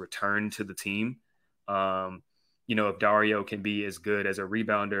dynamic is returned to the team. If Dario can be as good as a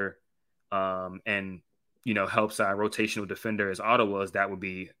rebounder and, helps our rotational defender as Otto was, that would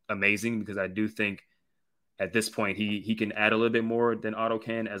be amazing, because I do think at this point he can add a little bit more than Otto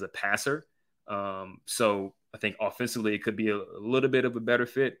can as a passer. So I think offensively it could be a little bit of a better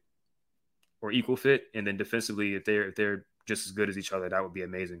fit or equal fit. And then defensively, if they're just as good as each other, that would be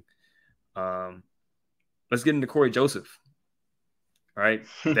amazing. Let's get into Corey Joseph. All right.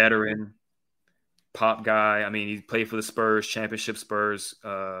 Veteran, pop guy. I mean, he played for the Spurs, championship Spurs.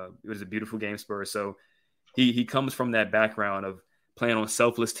 It was a beautiful game, Spurs. So he comes from that background of playing on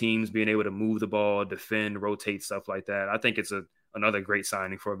selfless teams, being able to move the ball, defend, rotate, stuff like that. I think it's another great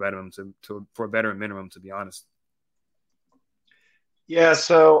signing for a veteran for a veteran minimum, to be honest. Yeah,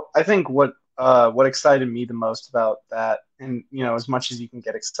 so I think what excited me the most about that, and as much as you can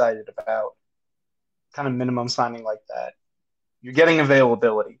get excited about kind of minimum signing like that, you're getting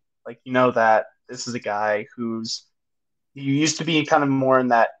availability. Like, that this is a guy he used to be kind of more in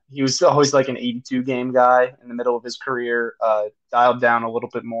that he was always like an 82 game guy in the middle of his career, dialed down a little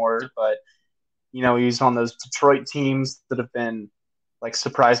bit more, but he was on those Detroit teams that have been like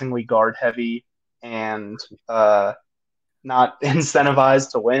surprisingly guard heavy and not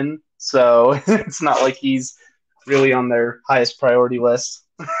incentivized to win. So it's not like he's really on their highest priority list.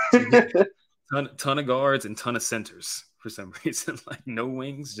 ton of guards and ton of centers for some reason, like no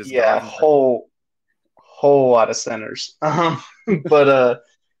wings, just whole lot of centers. But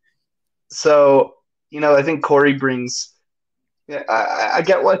so I think Corey brings. Yeah, I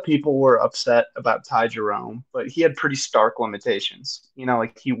get why people were upset about Ty Jerome, but he had pretty stark limitations.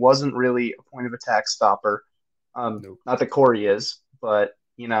 Like he wasn't really a point of attack stopper. Nope. Not that Corey is, but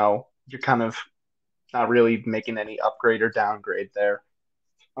you're kind of not really making any upgrade or downgrade there.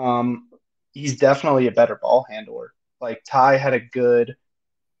 He's definitely a better ball handler. Like Ty had a good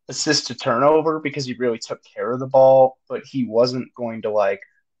assist to turnover because he really took care of the ball, but he wasn't going to like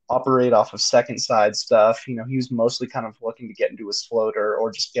operate off of second side stuff. He was mostly kind of looking to get into his floater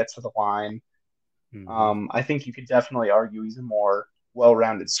or just get to the line. Mm-hmm. I think you could definitely argue he's a more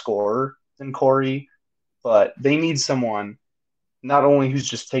well-rounded scorer than Corey, but they need someone not only who's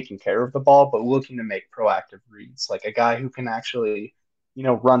just taking care of the ball, but looking to make proactive reads, like a guy who can actually,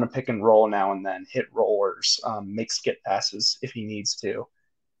 run a pick and roll now and then, hit rollers, make skip passes if he needs to.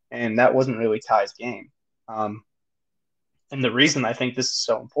 And that wasn't really Ty's game. And the reason I think this is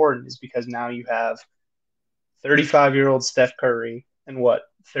so important is because now you have 35-year-old Steph Curry and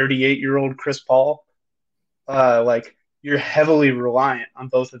 38-year-old Chris Paul. Like you're heavily reliant on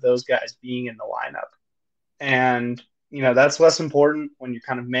both of those guys being in the lineup. And, that's less important when you're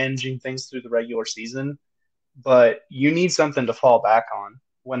kind of managing things through the regular season. But you need something to fall back on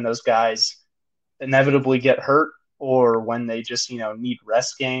when those guys inevitably get hurt or when they just, need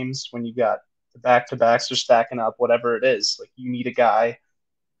rest games, when you got the back-to-backs are stacking up, whatever it is. Like you need a guy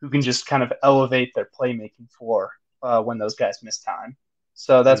who can just kind of elevate their playmaking floor when those guys miss time.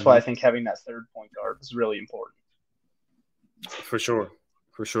 So that's why I think having that third point guard is really important. For sure.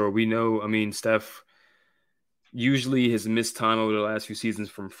 We know, Steph usually has missed time over the last few seasons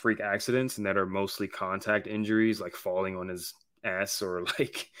from freak accidents, and that are mostly contact injuries, like falling on his ass or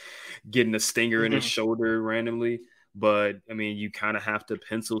like getting a stinger in his shoulder randomly. But you kind of have to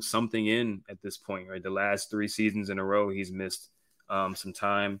pencil something in at this point, right? The last 3 seasons in a row, he's missed some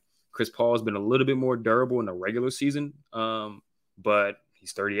time. Chris Paul has been a little bit more durable in the regular season, but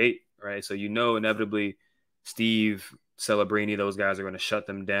he's 38, right? So inevitably Steve, Celebrini, those guys are going to shut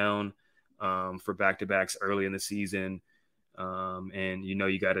them down for back-to-backs early in the season. And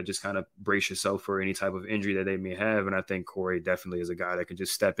you got to just kind of brace yourself for any type of injury that they may have. And I think Corey definitely is a guy that can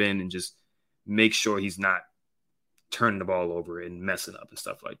just step in and just make sure he's not turning the ball over and messing up and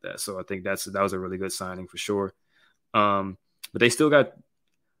stuff like that. So I think that was a really good signing for sure. But they still got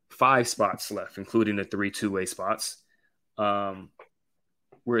 5 spots left, including the 3 two-way spots.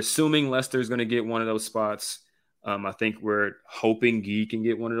 We're assuming Lester's going to get one of those spots. I think we're hoping Guy can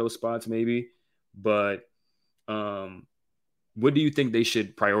get one of those spots maybe. But what do you think they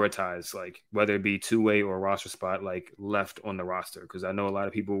should prioritize, like whether it be two-way or roster spot, like left on the roster? Because I know a lot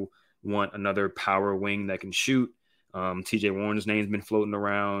of people want another power wing that can shoot. TJ Warren's name's been floating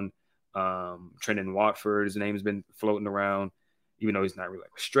around. Trendon Watford's name's been floating around, even though he's not really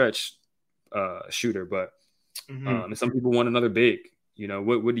like a stretch shooter. But and some people want another big.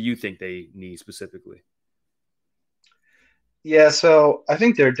 What do you think they need specifically? Yeah, so I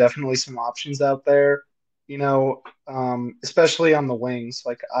think there are definitely some options out there, especially on the wings.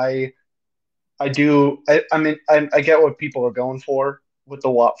 Like I mean, I get what people are going for with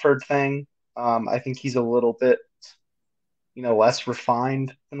the Watford thing. I think he's a little bit, less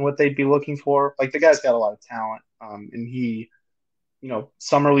refined than what they'd be looking for. Like the guy's got a lot of talent, and he,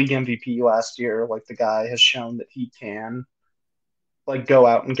 summer league MVP last year. Like the guy has shown that he can like go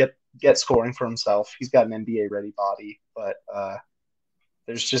out and get scoring for himself. He's got an NBA ready body, but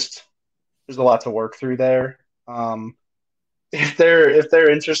there's just there's a lot to work through there. Um, if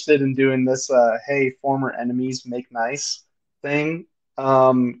they're interested in doing this, hey, former enemies make nice thing,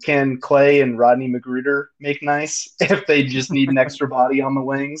 can Clay and Rodney Magruder make nice if they just need an extra body on the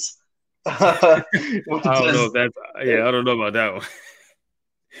wings? I don't know Because if that's yeah, I don't know about that one.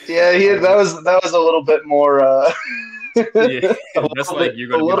 yeah, Um, that was a little bit more yeah, a that's little like bit you're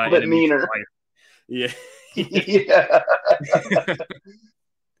a gonna be little my bit enemy for meaner. life. Yeah. Yeah,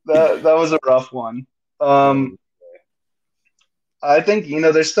 that was a rough one. That Um, I think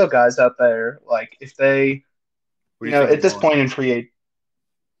there's still guys out there like if they what do you think of at this Vaughn? point in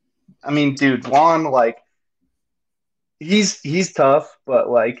I mean, dude, Juan, like he's tough, but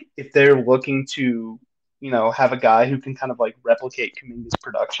like if they're looking to, have a guy who can kind of like replicate Kuminga's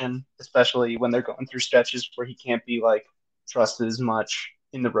production, especially when they're going through stretches where he can't be like trusted as much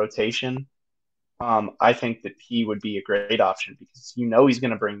in the rotation, I think that he would be a great option because he's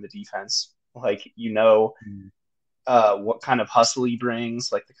going to bring the defense. Like Mm. what kind of hustle he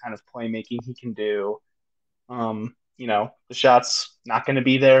brings, like the kind of playmaking he can do. The shot's not going to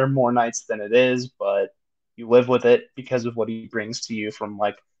be there more nights than it is, but you live with it because of what he brings to you from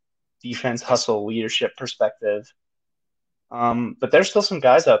like defense, hustle, leadership perspective. But there's still some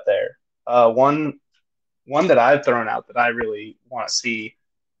guys out there. One that I've thrown out that I really want to see,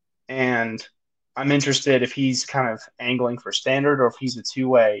 and I'm interested if he's kind of angling for standard or if he's a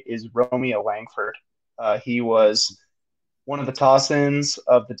two-way, is Romeo Langford. He was one of the toss-ins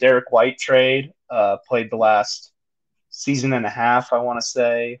of the Derek White trade, played the last season and a half, I want to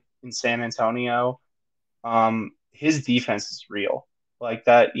say, in San Antonio. His defense is real. Like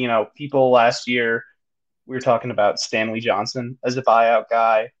that, people last year we were talking about Stanley Johnson as a buyout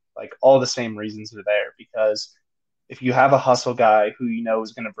guy. Like all the same reasons are there because if you have a hustle guy who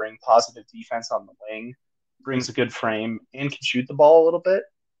is going to bring positive defense on the wing, brings a good frame, and can shoot the ball a little bit,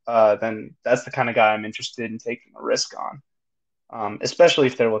 then that's the kind of guy I'm interested in taking a risk on, especially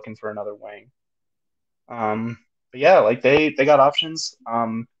if they're looking for another wing. But yeah, like they got options.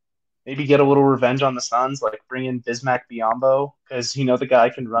 Maybe get a little revenge on the Suns, like bring in Bismack Biyombo because the guy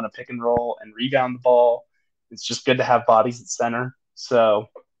can run a pick and roll and rebound the ball. It's just good to have bodies at center. So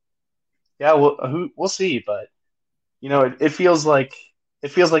yeah, we'll see, but it feels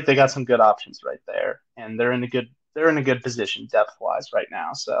like they got some good options right there, and they're in a good position depth wise right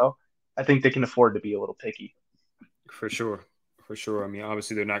now. So I think they can afford to be a little picky. For sure. For sure. I mean,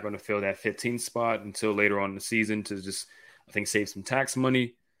 obviously they're not going to fill that 15th spot until later on in the season to just I think save some tax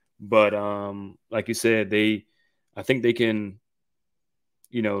money. But like you said, I think they can,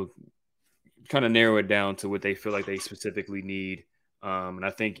 you know, kind of narrow it down to what they feel like they specifically need. And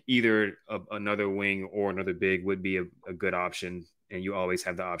I think either another wing or another big would be a good option. And you always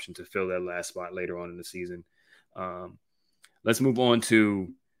have the option to fill that last spot later on in the season. Um, let's move on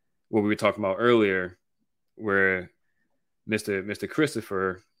to what we were talking about earlier, where Mr.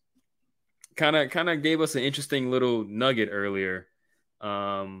 Christopher kind of gave us an interesting little nugget earlier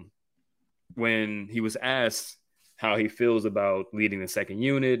um, when he was asked how he feels about leading the second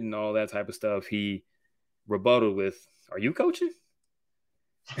unit and all that type of stuff. He rebutted with, "Are you coaching?"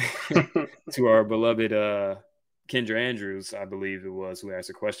 to our beloved Kendra Andrews, I believe it was, who asked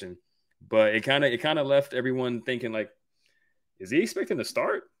the question. But it kind of left everyone thinking like, is he expecting to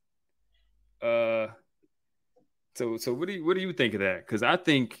start? Uh, so what do you think of that? Because I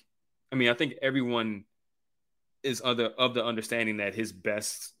think everyone is of the understanding that his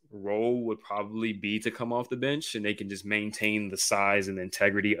best role would probably be to come off the bench and they can just maintain the size and the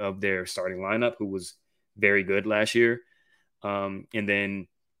integrity of their starting lineup, who was very good last year. And then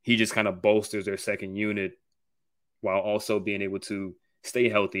he just kind of bolsters their second unit while also being able to stay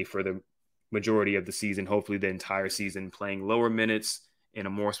healthy for the majority of the season, hopefully the entire season, playing lower minutes in a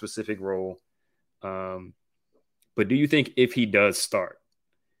more specific role. Um, but do you think if he does start,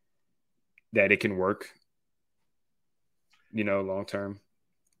 that it can work, long term?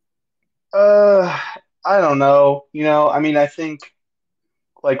 Uh, I don't know. I mean, I think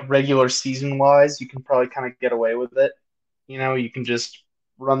like regular season wise, you can probably kind of get away with it. You can just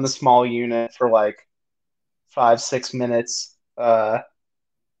run the small unit for like 5, 6 minutes.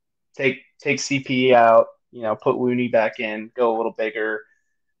 Take CP out. put Looney back in, go a little bigger,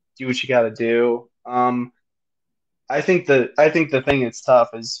 do what you got to do. I think the thing that's tough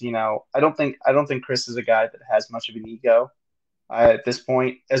is, I don't think Chris is a guy that has much of an ego at this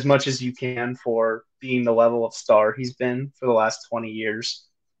point, as much as you can for being the level of star he's been for the last 20 years.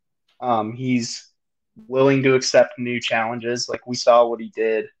 He's willing to accept new challenges. Like we saw what he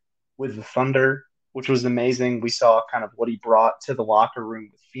did with the Thunder, which was amazing. We saw kind of what he brought to the locker room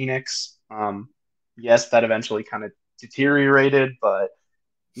with Phoenix. Yes, that eventually kind of deteriorated, but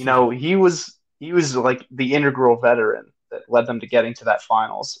he was like the integral veteran that led them to getting to that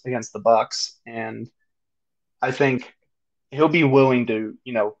finals against the Bucks, and I think he'll be willing to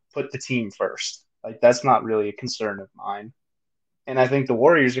put the team first. Like that's not really a concern of mine, and I think the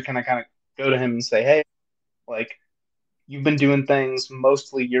Warriors are kind of go to him and say, hey, like you've been doing things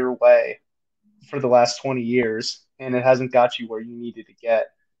mostly your way for the last 20 years, and it hasn't got you where you needed to get.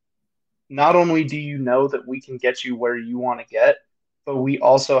 Not only do you know that we can get you where you want to get, but we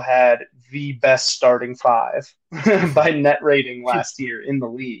also had the best starting five by net rating last year in the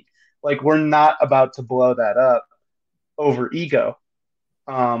league. Like we're not about to blow that up over ego.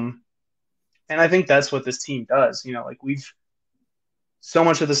 And I think that's what this team does. Like we've so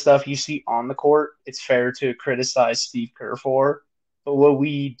much of the stuff you see on the court, it's fair to criticize Steve Kerr for. But what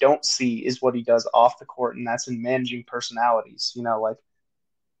we don't see is what he does off the court, and that's in managing personalities. Like,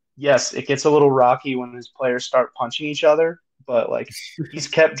 yes, it gets a little rocky when his players start punching each other, but like he's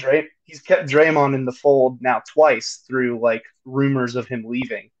kept Draymond in the fold now twice through like rumors of him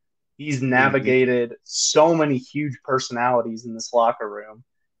leaving. He's navigated so many huge personalities in this locker room.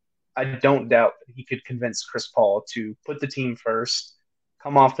 I don't doubt that he could convince Chris Paul to put the team first,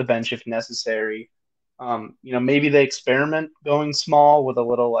 come off the bench if necessary. Maybe they experiment going small with a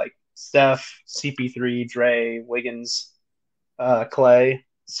little like Steph, CP3, Dre, Wiggins, Clay.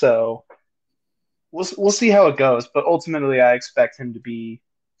 So we'll see how it goes. But ultimately, I expect him to be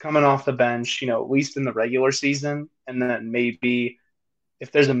coming off the bench, at least in the regular season, and then maybe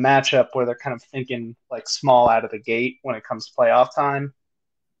if there's a matchup where they're kind of thinking like small out of the gate when it comes to playoff time,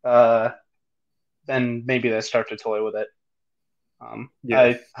 then maybe they start to toy with it.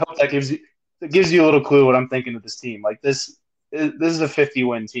 I hope that gives you a little clue what I'm thinking of this team. Like this is a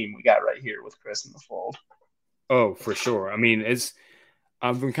 50-win team we got right here with Chris in the fold. Oh, for sure. I mean,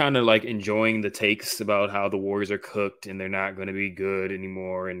 I've been kind of like enjoying the takes about how the Warriors are cooked and they're not going to be good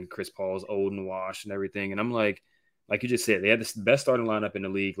anymore, and Chris Paul's old and washed and everything. And I'm like you just said, they had the best starting lineup in the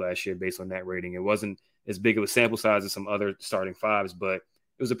league last year based on that rating. It wasn't as big of a sample size as some other starting fives, but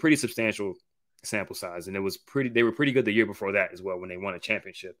it was a pretty substantial sample size, and they were pretty good the year before that as well when they won a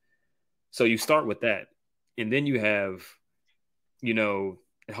championship. So you start with that, and then you have, a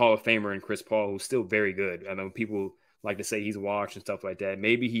Hall of Famer in Chris Paul, who's still very good. I know people like to say he's washed and stuff like that.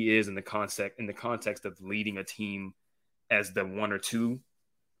 Maybe he is in the context of leading a team as the one or two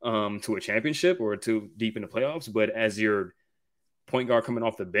to a championship or to deep in the playoffs. But as your point guard coming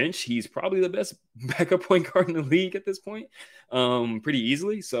off the bench, he's probably the best backup point guard in the league at this point, pretty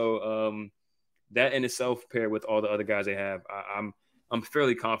easily. So that in itself, paired with all the other guys they have, I'm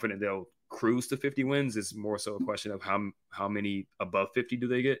fairly confident they'll cruise to 50 wins. It's more so a question of how many above 50 do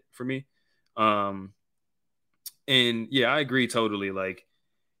they get for me. And yeah, I agree totally.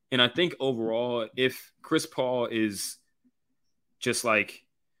 And I think overall, if Chris Paul is just like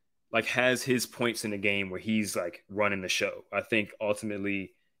has his points in the game where he's like running the show, I think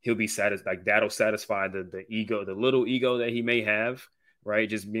ultimately he'll be satisfied. Like that'll satisfy the ego, the little ego that he may have, right?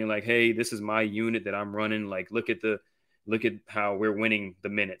 Just being like, hey, this is my unit that I'm running. Like, look at how we're winning the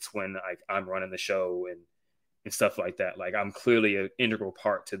minutes when I'm running the show and stuff like that. Like I'm clearly an integral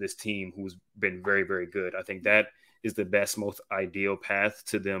part to this team who's been very, very good. I think that is the best, most ideal path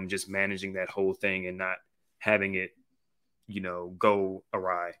to them just managing that whole thing and not having it, go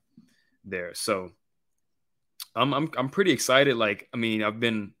awry there. So I'm pretty excited. Like, I mean, I've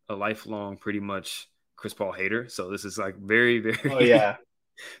been a lifelong pretty much Chris Paul hater. So this is like very, very, oh yeah,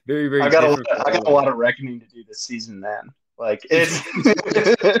 very, very. I got a lot of reckoning to do this season, man. Like it's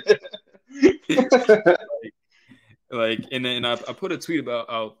and then I put a tweet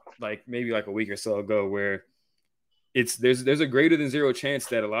out like maybe like a week or so ago where there's a greater than zero chance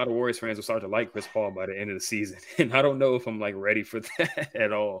that a lot of Warriors fans will start to like Chris Paul by the end of the season, and I don't know if I'm like ready for that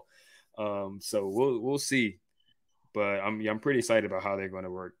at all. So we'll see, but I'm pretty excited about how they're going to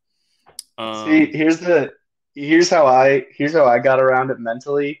work. See, here's how I got around it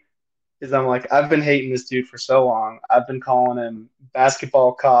mentally. Is I'm like, I've been hating this dude for so long. I've been calling him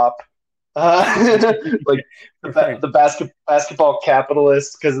basketball cop, like the basketball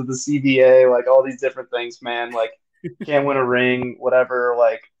capitalist because of the CBA, like all these different things, man. Like can't win a ring, whatever.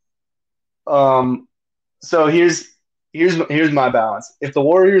 Like, So here's my balance. If the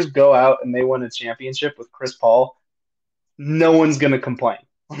Warriors go out and they win a championship with Chris Paul, no one's gonna complain.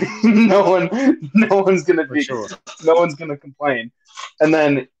 no one, no one's gonna For sure. no one's gonna complain. And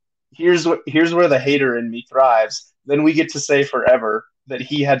then here's where the hater in me thrives. Then we get to say forever that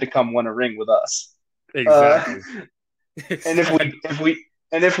he had to come win a ring with us. Exactly. And if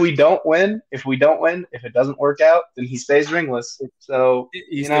we don't win, if it doesn't work out, then he stays ringless. So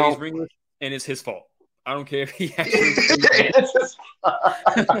he stays ringless, and it's his fault. I don't care if he actually.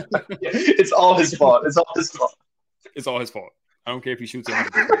 It's all his fault. It's all his fault. It's all his fault. I don't care if he shoots it.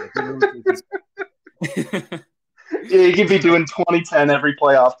 Yeah, he could be doing 20-10 every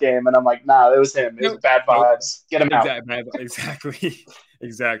playoff game, and I'm like, nah, it was him. It was bad vibes. Get him out. Exactly.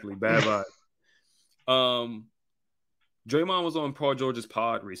 Bad vibes. Draymond was on Paul George's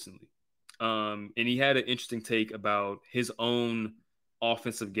pod recently, and he had an interesting take about his own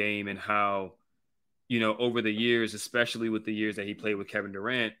offensive game and how, over the years, especially with the years that he played with Kevin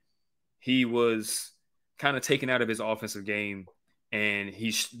Durant, he was kind of taken out of his offensive game, and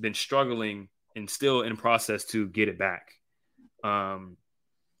he's been struggling and still in process to get it back. I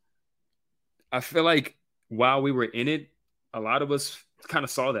feel like while we were in it, a lot of us kind of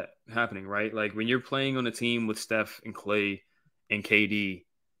saw that happening, right? Like when you're playing on a team with Steph and Clay and KD,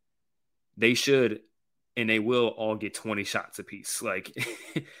 they should and they will all get 20 shots apiece. Like,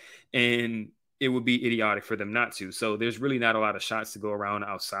 and it would be idiotic for them not to. So there's really not a lot of shots to go around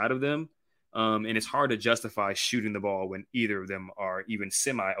outside of them. And it's hard to justify shooting the ball when either of them are even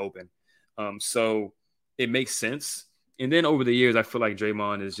semi-open. So it makes sense. And then over the years, I feel like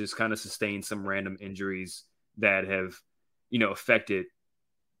Draymond has just kind of sustained some random injuries that have, affected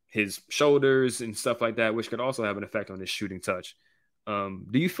his shoulders and stuff like that, which could also have an effect on his shooting touch. Do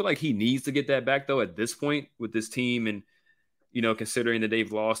you feel like he needs to get that back, though, at this point with this team and, considering that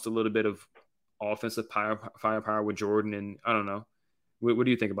they've lost a little bit of offensive firepower with Jordan? And I don't know. What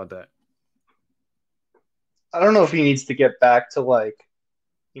do you think about that? I don't know if he needs to get back to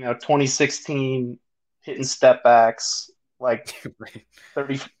 2016 hitting step backs,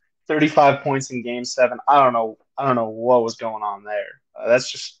 35 points in game 7. I don't know what was going on there.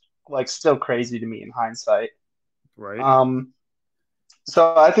 That's just still crazy to me in hindsight. Right.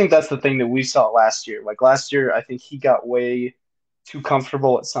 So I think that's the thing that we saw last year. Last year, I think he got way too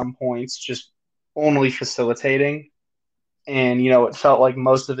comfortable at some points, just only facilitating. And, it felt like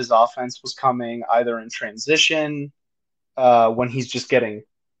most of his offense was coming either in transition, when he's just getting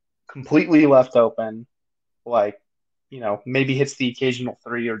completely left open, maybe hits the occasional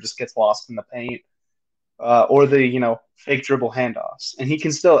 3 or just gets lost in the paint, or the, fake dribble handoffs. And he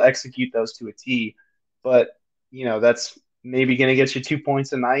can still execute those to a T, but, that's maybe going to get you 2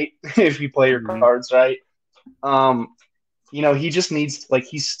 points a night if you play your cards right. He just needs,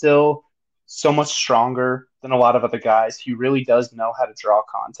 he's still so much stronger than a lot of other guys. He really does know how to draw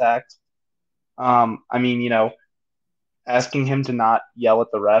contact. Asking him to not yell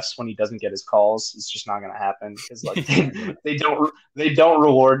at the refs when he doesn't get his calls is just not going to happen because they don't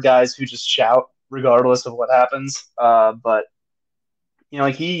reward guys who just shout regardless of what happens. But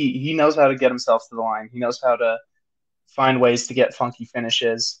he knows how to get himself to the line. He knows how to find ways to get funky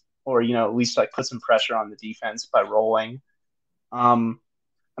finishes, or at least put some pressure on the defense by rolling.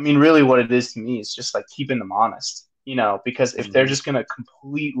 Really what it is to me is just keeping them honest. Because if they're just going to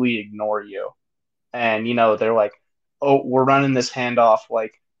completely ignore you, and they're like, oh, we're running this handoff,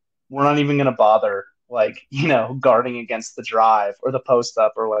 we're not even going to bother, guarding against the drive or the post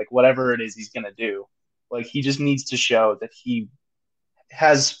up or whatever it is he's going to do. He just needs to show that he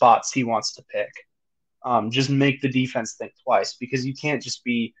has spots he wants to pick. Just make the defense think twice, because you can't just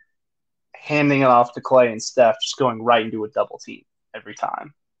be handing it off to Clay and Steph, just going right into a double team every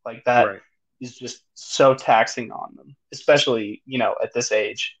time. That is just so taxing on them, especially, at this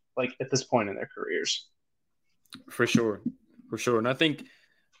age, at this point in their careers. For sure. And I think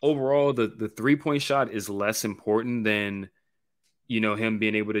overall the 3-point shot is less important than, him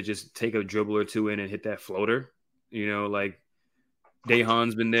being able to just take a dribble or two in and hit that floater.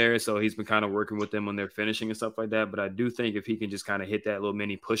 Daehan's been there, so he's been kind of working with them on their finishing and stuff like that. But I do think if he can just kind of hit that little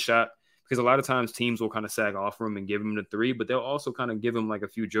mini push shot, because a lot of times teams will kind of sag off for him and give him the 3, but they'll also kind of give him a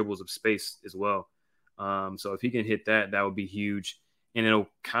few dribbles of space as well. So if he can hit that, that would be huge. And it'll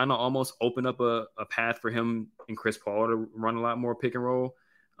kind of almost open up a path for him and Chris Paul to run a lot more pick and roll,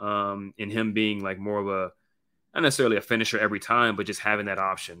 and him being more of a, not necessarily a finisher every time, but just having that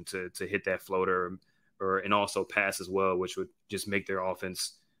option to hit that floater and also pass as well, which would just make their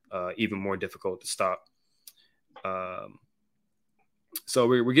offense even more difficult to stop. So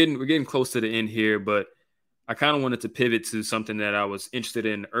we're getting close to the end here, but I kind of wanted to pivot to something that I was interested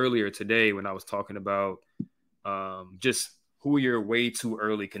in earlier today when I was talking about just who are your way too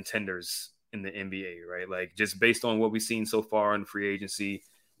early contenders in the NBA, right? Like just based on what we've seen so far in free agency,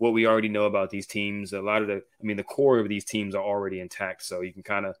 what we already know about these teams, the core of these teams are already intact. So you can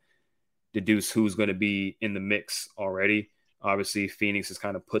kind of deduce who's going to be in the mix already. Obviously, Phoenix has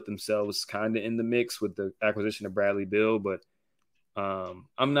kind of put themselves kind of in the mix with the acquisition of Bradley Beal, but I'm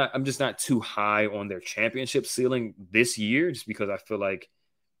just not too high on their championship ceiling this year, just because I feel like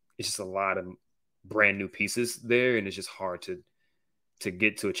it's just a lot of brand new pieces there, and it's just hard to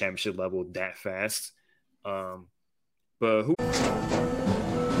get to a championship level that fast. But who?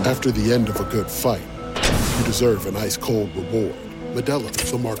 After the end of a good fight, you deserve an ice-cold reward. Modelo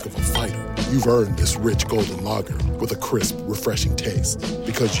is the mark of a fighter. You've earned this rich golden lager with a crisp, refreshing taste.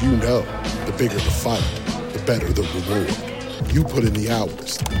 Because you know, the bigger the fight, the better the reward. You put in the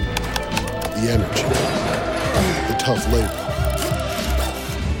hours, the energy, the tough labor.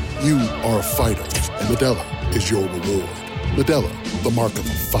 You are a fighter, and Modelo is your reward. Modelo, the mark of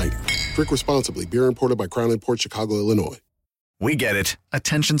a fighter. Drink responsibly. Beer imported by Crown Imports, Chicago, Illinois. We get it.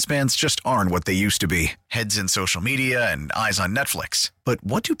 Attention spans just aren't what they used to be. Heads in social media and eyes on Netflix. But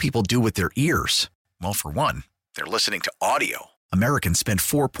what do people do with their ears? Well, for one, they're listening to audio. Americans spend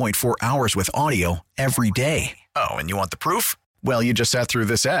 4.4 hours with audio every day. Oh, and you want the proof? Well, you just sat through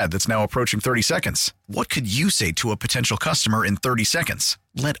this ad that's now approaching 30 seconds. What could you say to a potential customer in 30 seconds?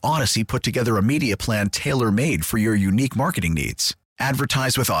 Let Odyssey put together a media plan tailor-made for your unique marketing needs.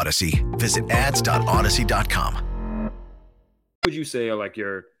 Advertise with Odyssey. Visit ads.odyssey.com. Would you say are like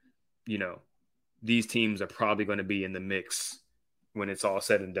these teams are probably going to be in the mix when it's all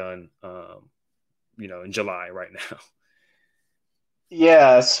said and done, in July right now?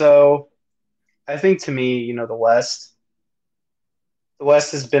 Yeah, so I think to me, the West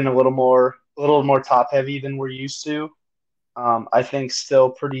has been a little more top heavy than we're used to. I think still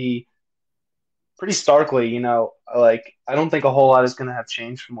pretty starkly, like I don't think a whole lot is going to have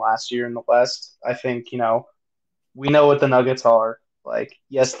changed from last year in the West. I think, we know what the Nuggets are. Like,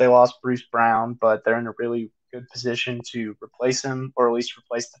 yes, they lost Bruce Brown, but they're in a really good position to replace him, or at least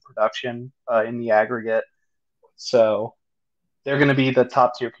replace the production in the aggregate. So they're going to be the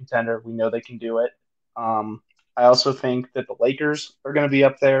top tier contender. We know they can do it. I also think that the Lakers are going to be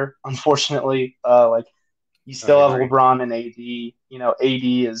up there. Unfortunately, you still have LeBron and AD. AD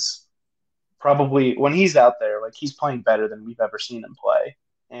is probably, when he's out there, like he's playing better than we've ever seen him play.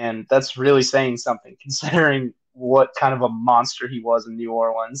 And that's really saying something considering what kind of a monster he was in New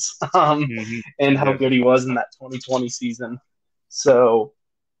Orleans and how good he was in that 2020 season. So,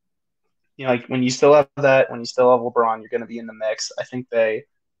 like when you still have that, when you still have LeBron, you're going to be in the mix. I think they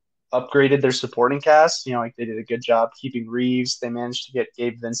upgraded their supporting cast. Like they did a good job keeping Reeves. They managed to get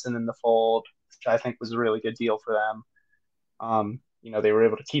Gabe Vincent in the fold, which I think was a really good deal for them. They were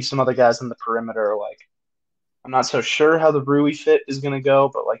able to keep some other guys on the perimeter. Like, I'm not so sure how the Rui fit is going to go,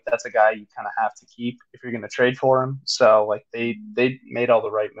 but like that's a guy you kind of have to keep if you're going to trade for him. So like they made all the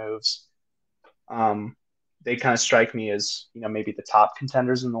right moves. They kind of strike me as, maybe the top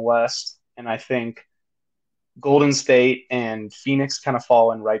contenders in the West. And I think Golden State and Phoenix kind of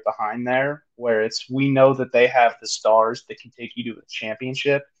fall in right behind there, where we know that they have the stars that can take you to a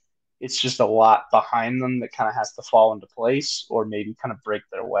championship. It's just a lot behind them that kind of has to fall into place or maybe kind of break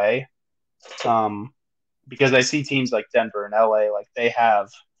their way. Because I see teams like Denver and LA, like they have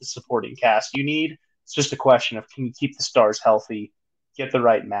the supporting cast you need. It's just a question of, can you keep the stars healthy, get the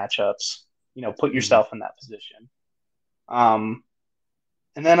right matchups, put yourself in that position.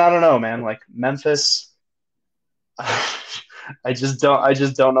 And then I don't know, man, like Memphis, I just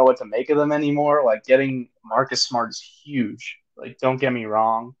don't know what to make of them anymore. Like getting Marcus Smart is huge. Like, don't get me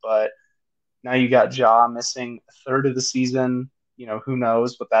wrong, but now you got Ja missing a third of the season. Who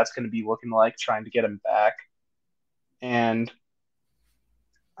knows what that's going to be looking like, trying to get him back. And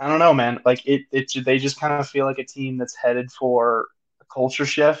I don't know, man. Like they just kind of feel like a team that's headed for a culture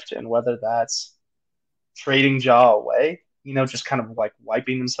shift, and whether that's trading Ja away, just kind of like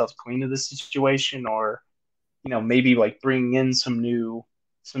wiping themselves clean of this situation, or maybe like bringing in some new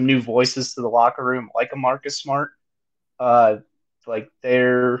voices to the locker room, like a Marcus Smart. Like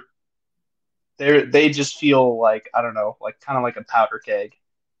they just feel like, I don't know, like kind of like a powder keg.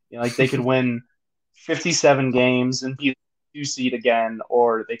 Like they could win 57 games and be a 2 seed again,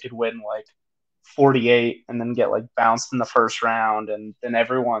 or they could win like 48 and then get like bounced in the first round, and then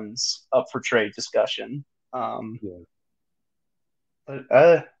everyone's up for trade discussion. But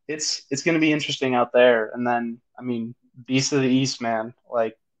it's going to be interesting out there. And then, Beast of the East, man,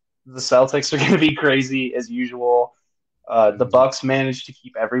 like the Celtics are going to be crazy as usual. The Bucks managed to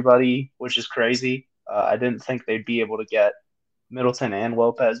keep everybody, which is crazy. I didn't think they'd be able to get Middleton and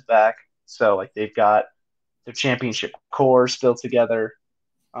Lopez back. So like they've got their championship core still together.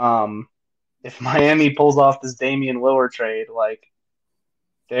 If Miami pulls off this Damian Lillard trade, like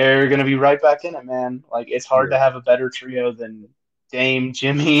they're gonna be right back in it, man. Like it's hard to have a better trio than Dame,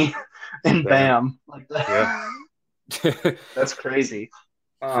 Jimmy, and Bam. Like that. Yeah. That's crazy.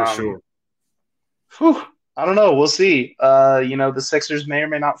 For sure. Whew, I don't know. We'll see. The Sixers may or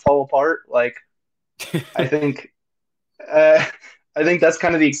may not fall apart. Like I think I think that's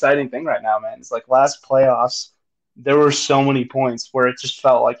kind of the exciting thing right now, man. It's like last playoffs, there were so many points where it just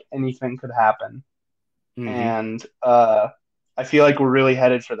felt like anything could happen. Mm-hmm. And I feel like we're really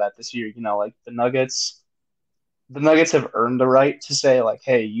headed for that this year. Like the Nuggets have earned the right to say like,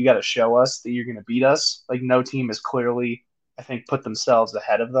 hey, you got to show us that you're going to beat us. Like no team has clearly, I think, put themselves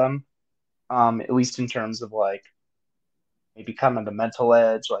ahead of them, at least in terms of like maybe kind of the mental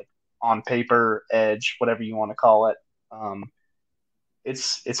edge, like on paper edge, whatever you want to call it.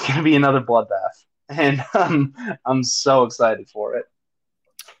 It's going to be another bloodbath, and I'm so excited for it.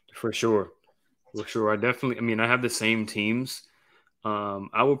 For sure. I have the same teams.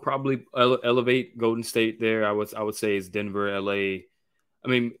 I would probably elevate Golden State there. I would say it's Denver, LA. I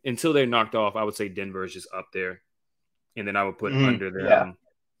mean, until they're knocked off, I would say Denver is just up there, and then I would put under them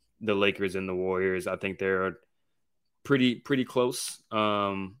the Lakers and the Warriors. I think they're pretty close.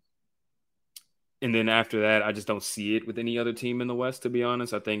 And then after that, I just don't see it with any other team in the West, to be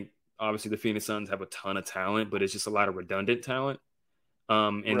honest. I think, obviously, the Phoenix Suns have a ton of talent, but it's just a lot of redundant talent.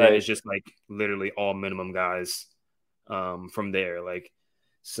 Then it's just, like, literally all minimum guys from there. Like,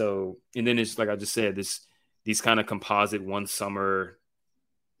 so – and then it's, like I just said, these kind of composite one summer,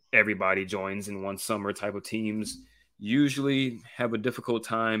 everybody joins in one summer type of teams usually have a difficult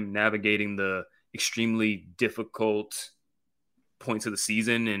time navigating the extremely difficult – points of the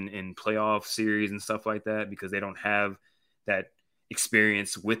season and playoff series and stuff like that because they don't have that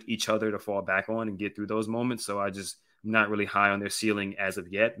experience with each other to fall back on and get through those moments. So I'm not really high on their ceiling as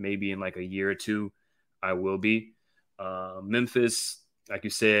of yet. Maybe in like a year or two, I will be. Memphis, like you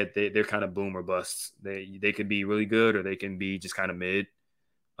said, they're kind of boom or bust. They could be really good or they can be just kind of mid.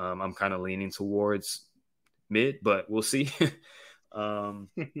 I'm kind of leaning towards mid, but we'll see. And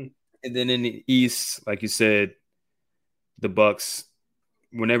then in the East, like you said, the Bucks,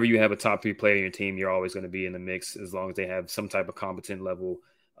 whenever you have a top 3 player in your team, you're always going to be in the mix as long as they have some type of competent level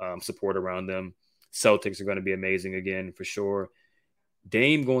support around them. Celtics are going to be amazing again for sure.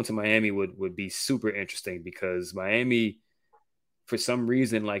 Dame going to Miami would be super interesting because Miami, for some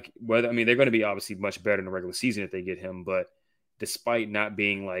reason, they're going to be obviously much better in the regular season if they get him, but despite not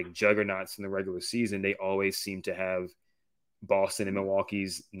being like juggernauts in the regular season, they always seem to have Boston and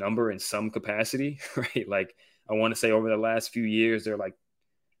Milwaukee's number in some capacity, right? Like, I want to say over the last few years, they're like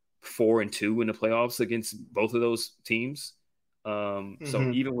 4-2 in the playoffs against both of those teams.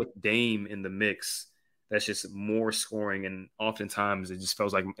 So even with Dame in the mix, that's just more scoring. And oftentimes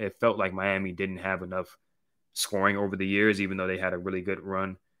it felt like Miami didn't have enough scoring over the years, even though they had a really good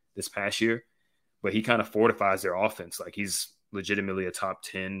run this past year. But he kind of fortifies their offense. Like he's legitimately a top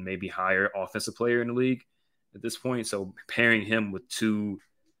 10, maybe higher offensive player in the league at this point. So pairing him with 2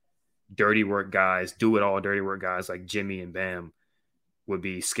 dirty work guys, dirty work guys like Jimmy and Bam would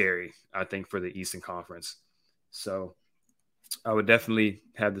be scary, I think, for the Eastern Conference. So I would definitely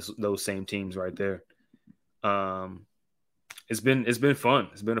have those same teams right there. It's been fun.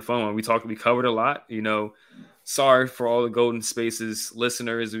 It's been a fun one. We covered a lot. Sorry for all the Golden Spaces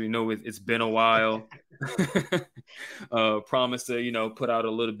listeners. We know it's been a while. Promise to put out a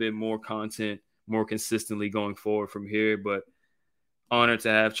little bit more content more consistently going forward from here, but honored to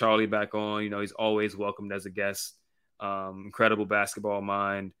have Charlie back on. He's always welcomed as a guest. Incredible basketball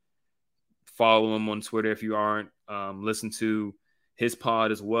mind. Follow him on Twitter if you aren't. Listen to his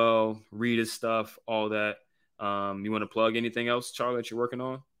pod as well. Read his stuff, all that. You want to plug anything else, Charlie, that you're working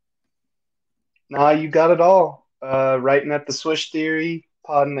on? Nah, you got it all. Writing at the Swish Theory,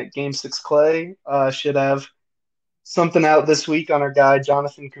 podding at Game 6 Clay. Should have something out this week on our guy,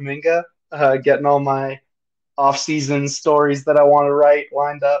 Jonathan Kuminga. Getting all my off-season stories that I want to write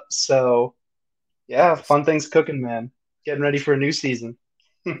lined up. So, yeah, fun things cooking, man. Getting ready for a new season.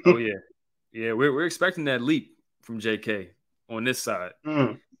 Oh, yeah. Yeah, we're expecting that leap from JK on this side. You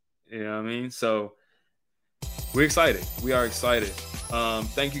know what I mean? So, we're excited. We are excited.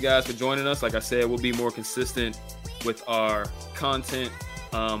 Thank you guys for joining us. Like I said, we'll be more consistent with our content.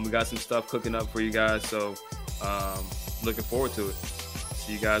 We got some stuff cooking up for you guys. So, looking forward to it.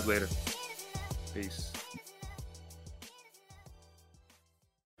 See you guys later. Peace.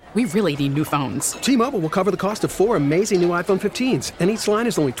 We really need new phones. T-Mobile will cover the cost of 4 amazing new iPhone 15s, and each line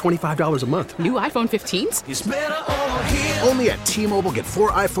is only $25 a month. New iPhone 15s? It's better over here. Only at T-Mobile, get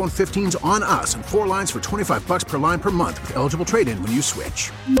 4 iPhone 15s on us and 4 lines for $25 per line per month with eligible trade-in when you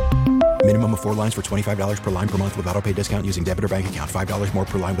switch. Minimum of 4 lines for $25 per line per month with autopay discount using debit or bank account. $5 more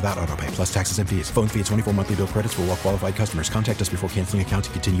per line without autopay, plus taxes and fees. Phone fee at 24 monthly bill credits for well-qualified customers. Contact us before canceling account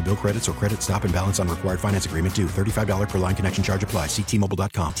to continue bill credits or credit stop and balance on required finance agreement due. $35 per line connection charge applies. See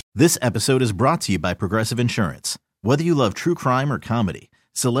T-Mobile.com. This episode is brought to you by Progressive Insurance. Whether you love true crime or comedy,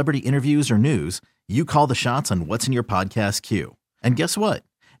 celebrity interviews or news, you call the shots on what's in your podcast queue. And guess what?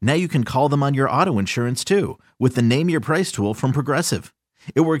 Now you can call them on your auto insurance too with the Name Your Price tool from Progressive.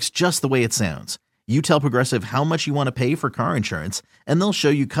 It works just the way it sounds. You tell Progressive how much you want to pay for car insurance, and they'll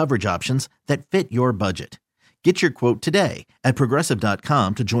show you coverage options that fit your budget. Get your quote today at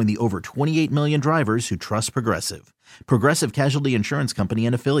Progressive.com to join the over 28 million drivers who trust Progressive. Progressive Casualty Insurance Company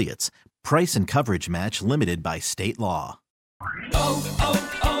and Affiliates. Price and coverage match limited by state law.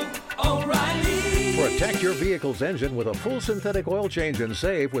 O'Reilly. Protect your vehicle's engine with a full synthetic oil change and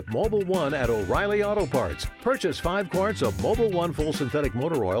save with Mobile One at O'Reilly Auto Parts. Purchase 5 quarts of Mobile One full synthetic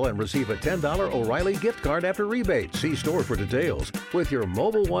motor oil and receive a $10 O'Reilly gift card after rebate. See store for details. With your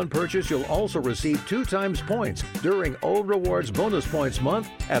Mobile One purchase, you'll also receive 2 times points during O Rewards Bonus Points Month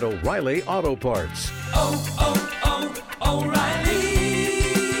at O'Reilly Auto Parts.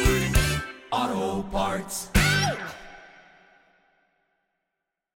 O'Reilly Auto Parts.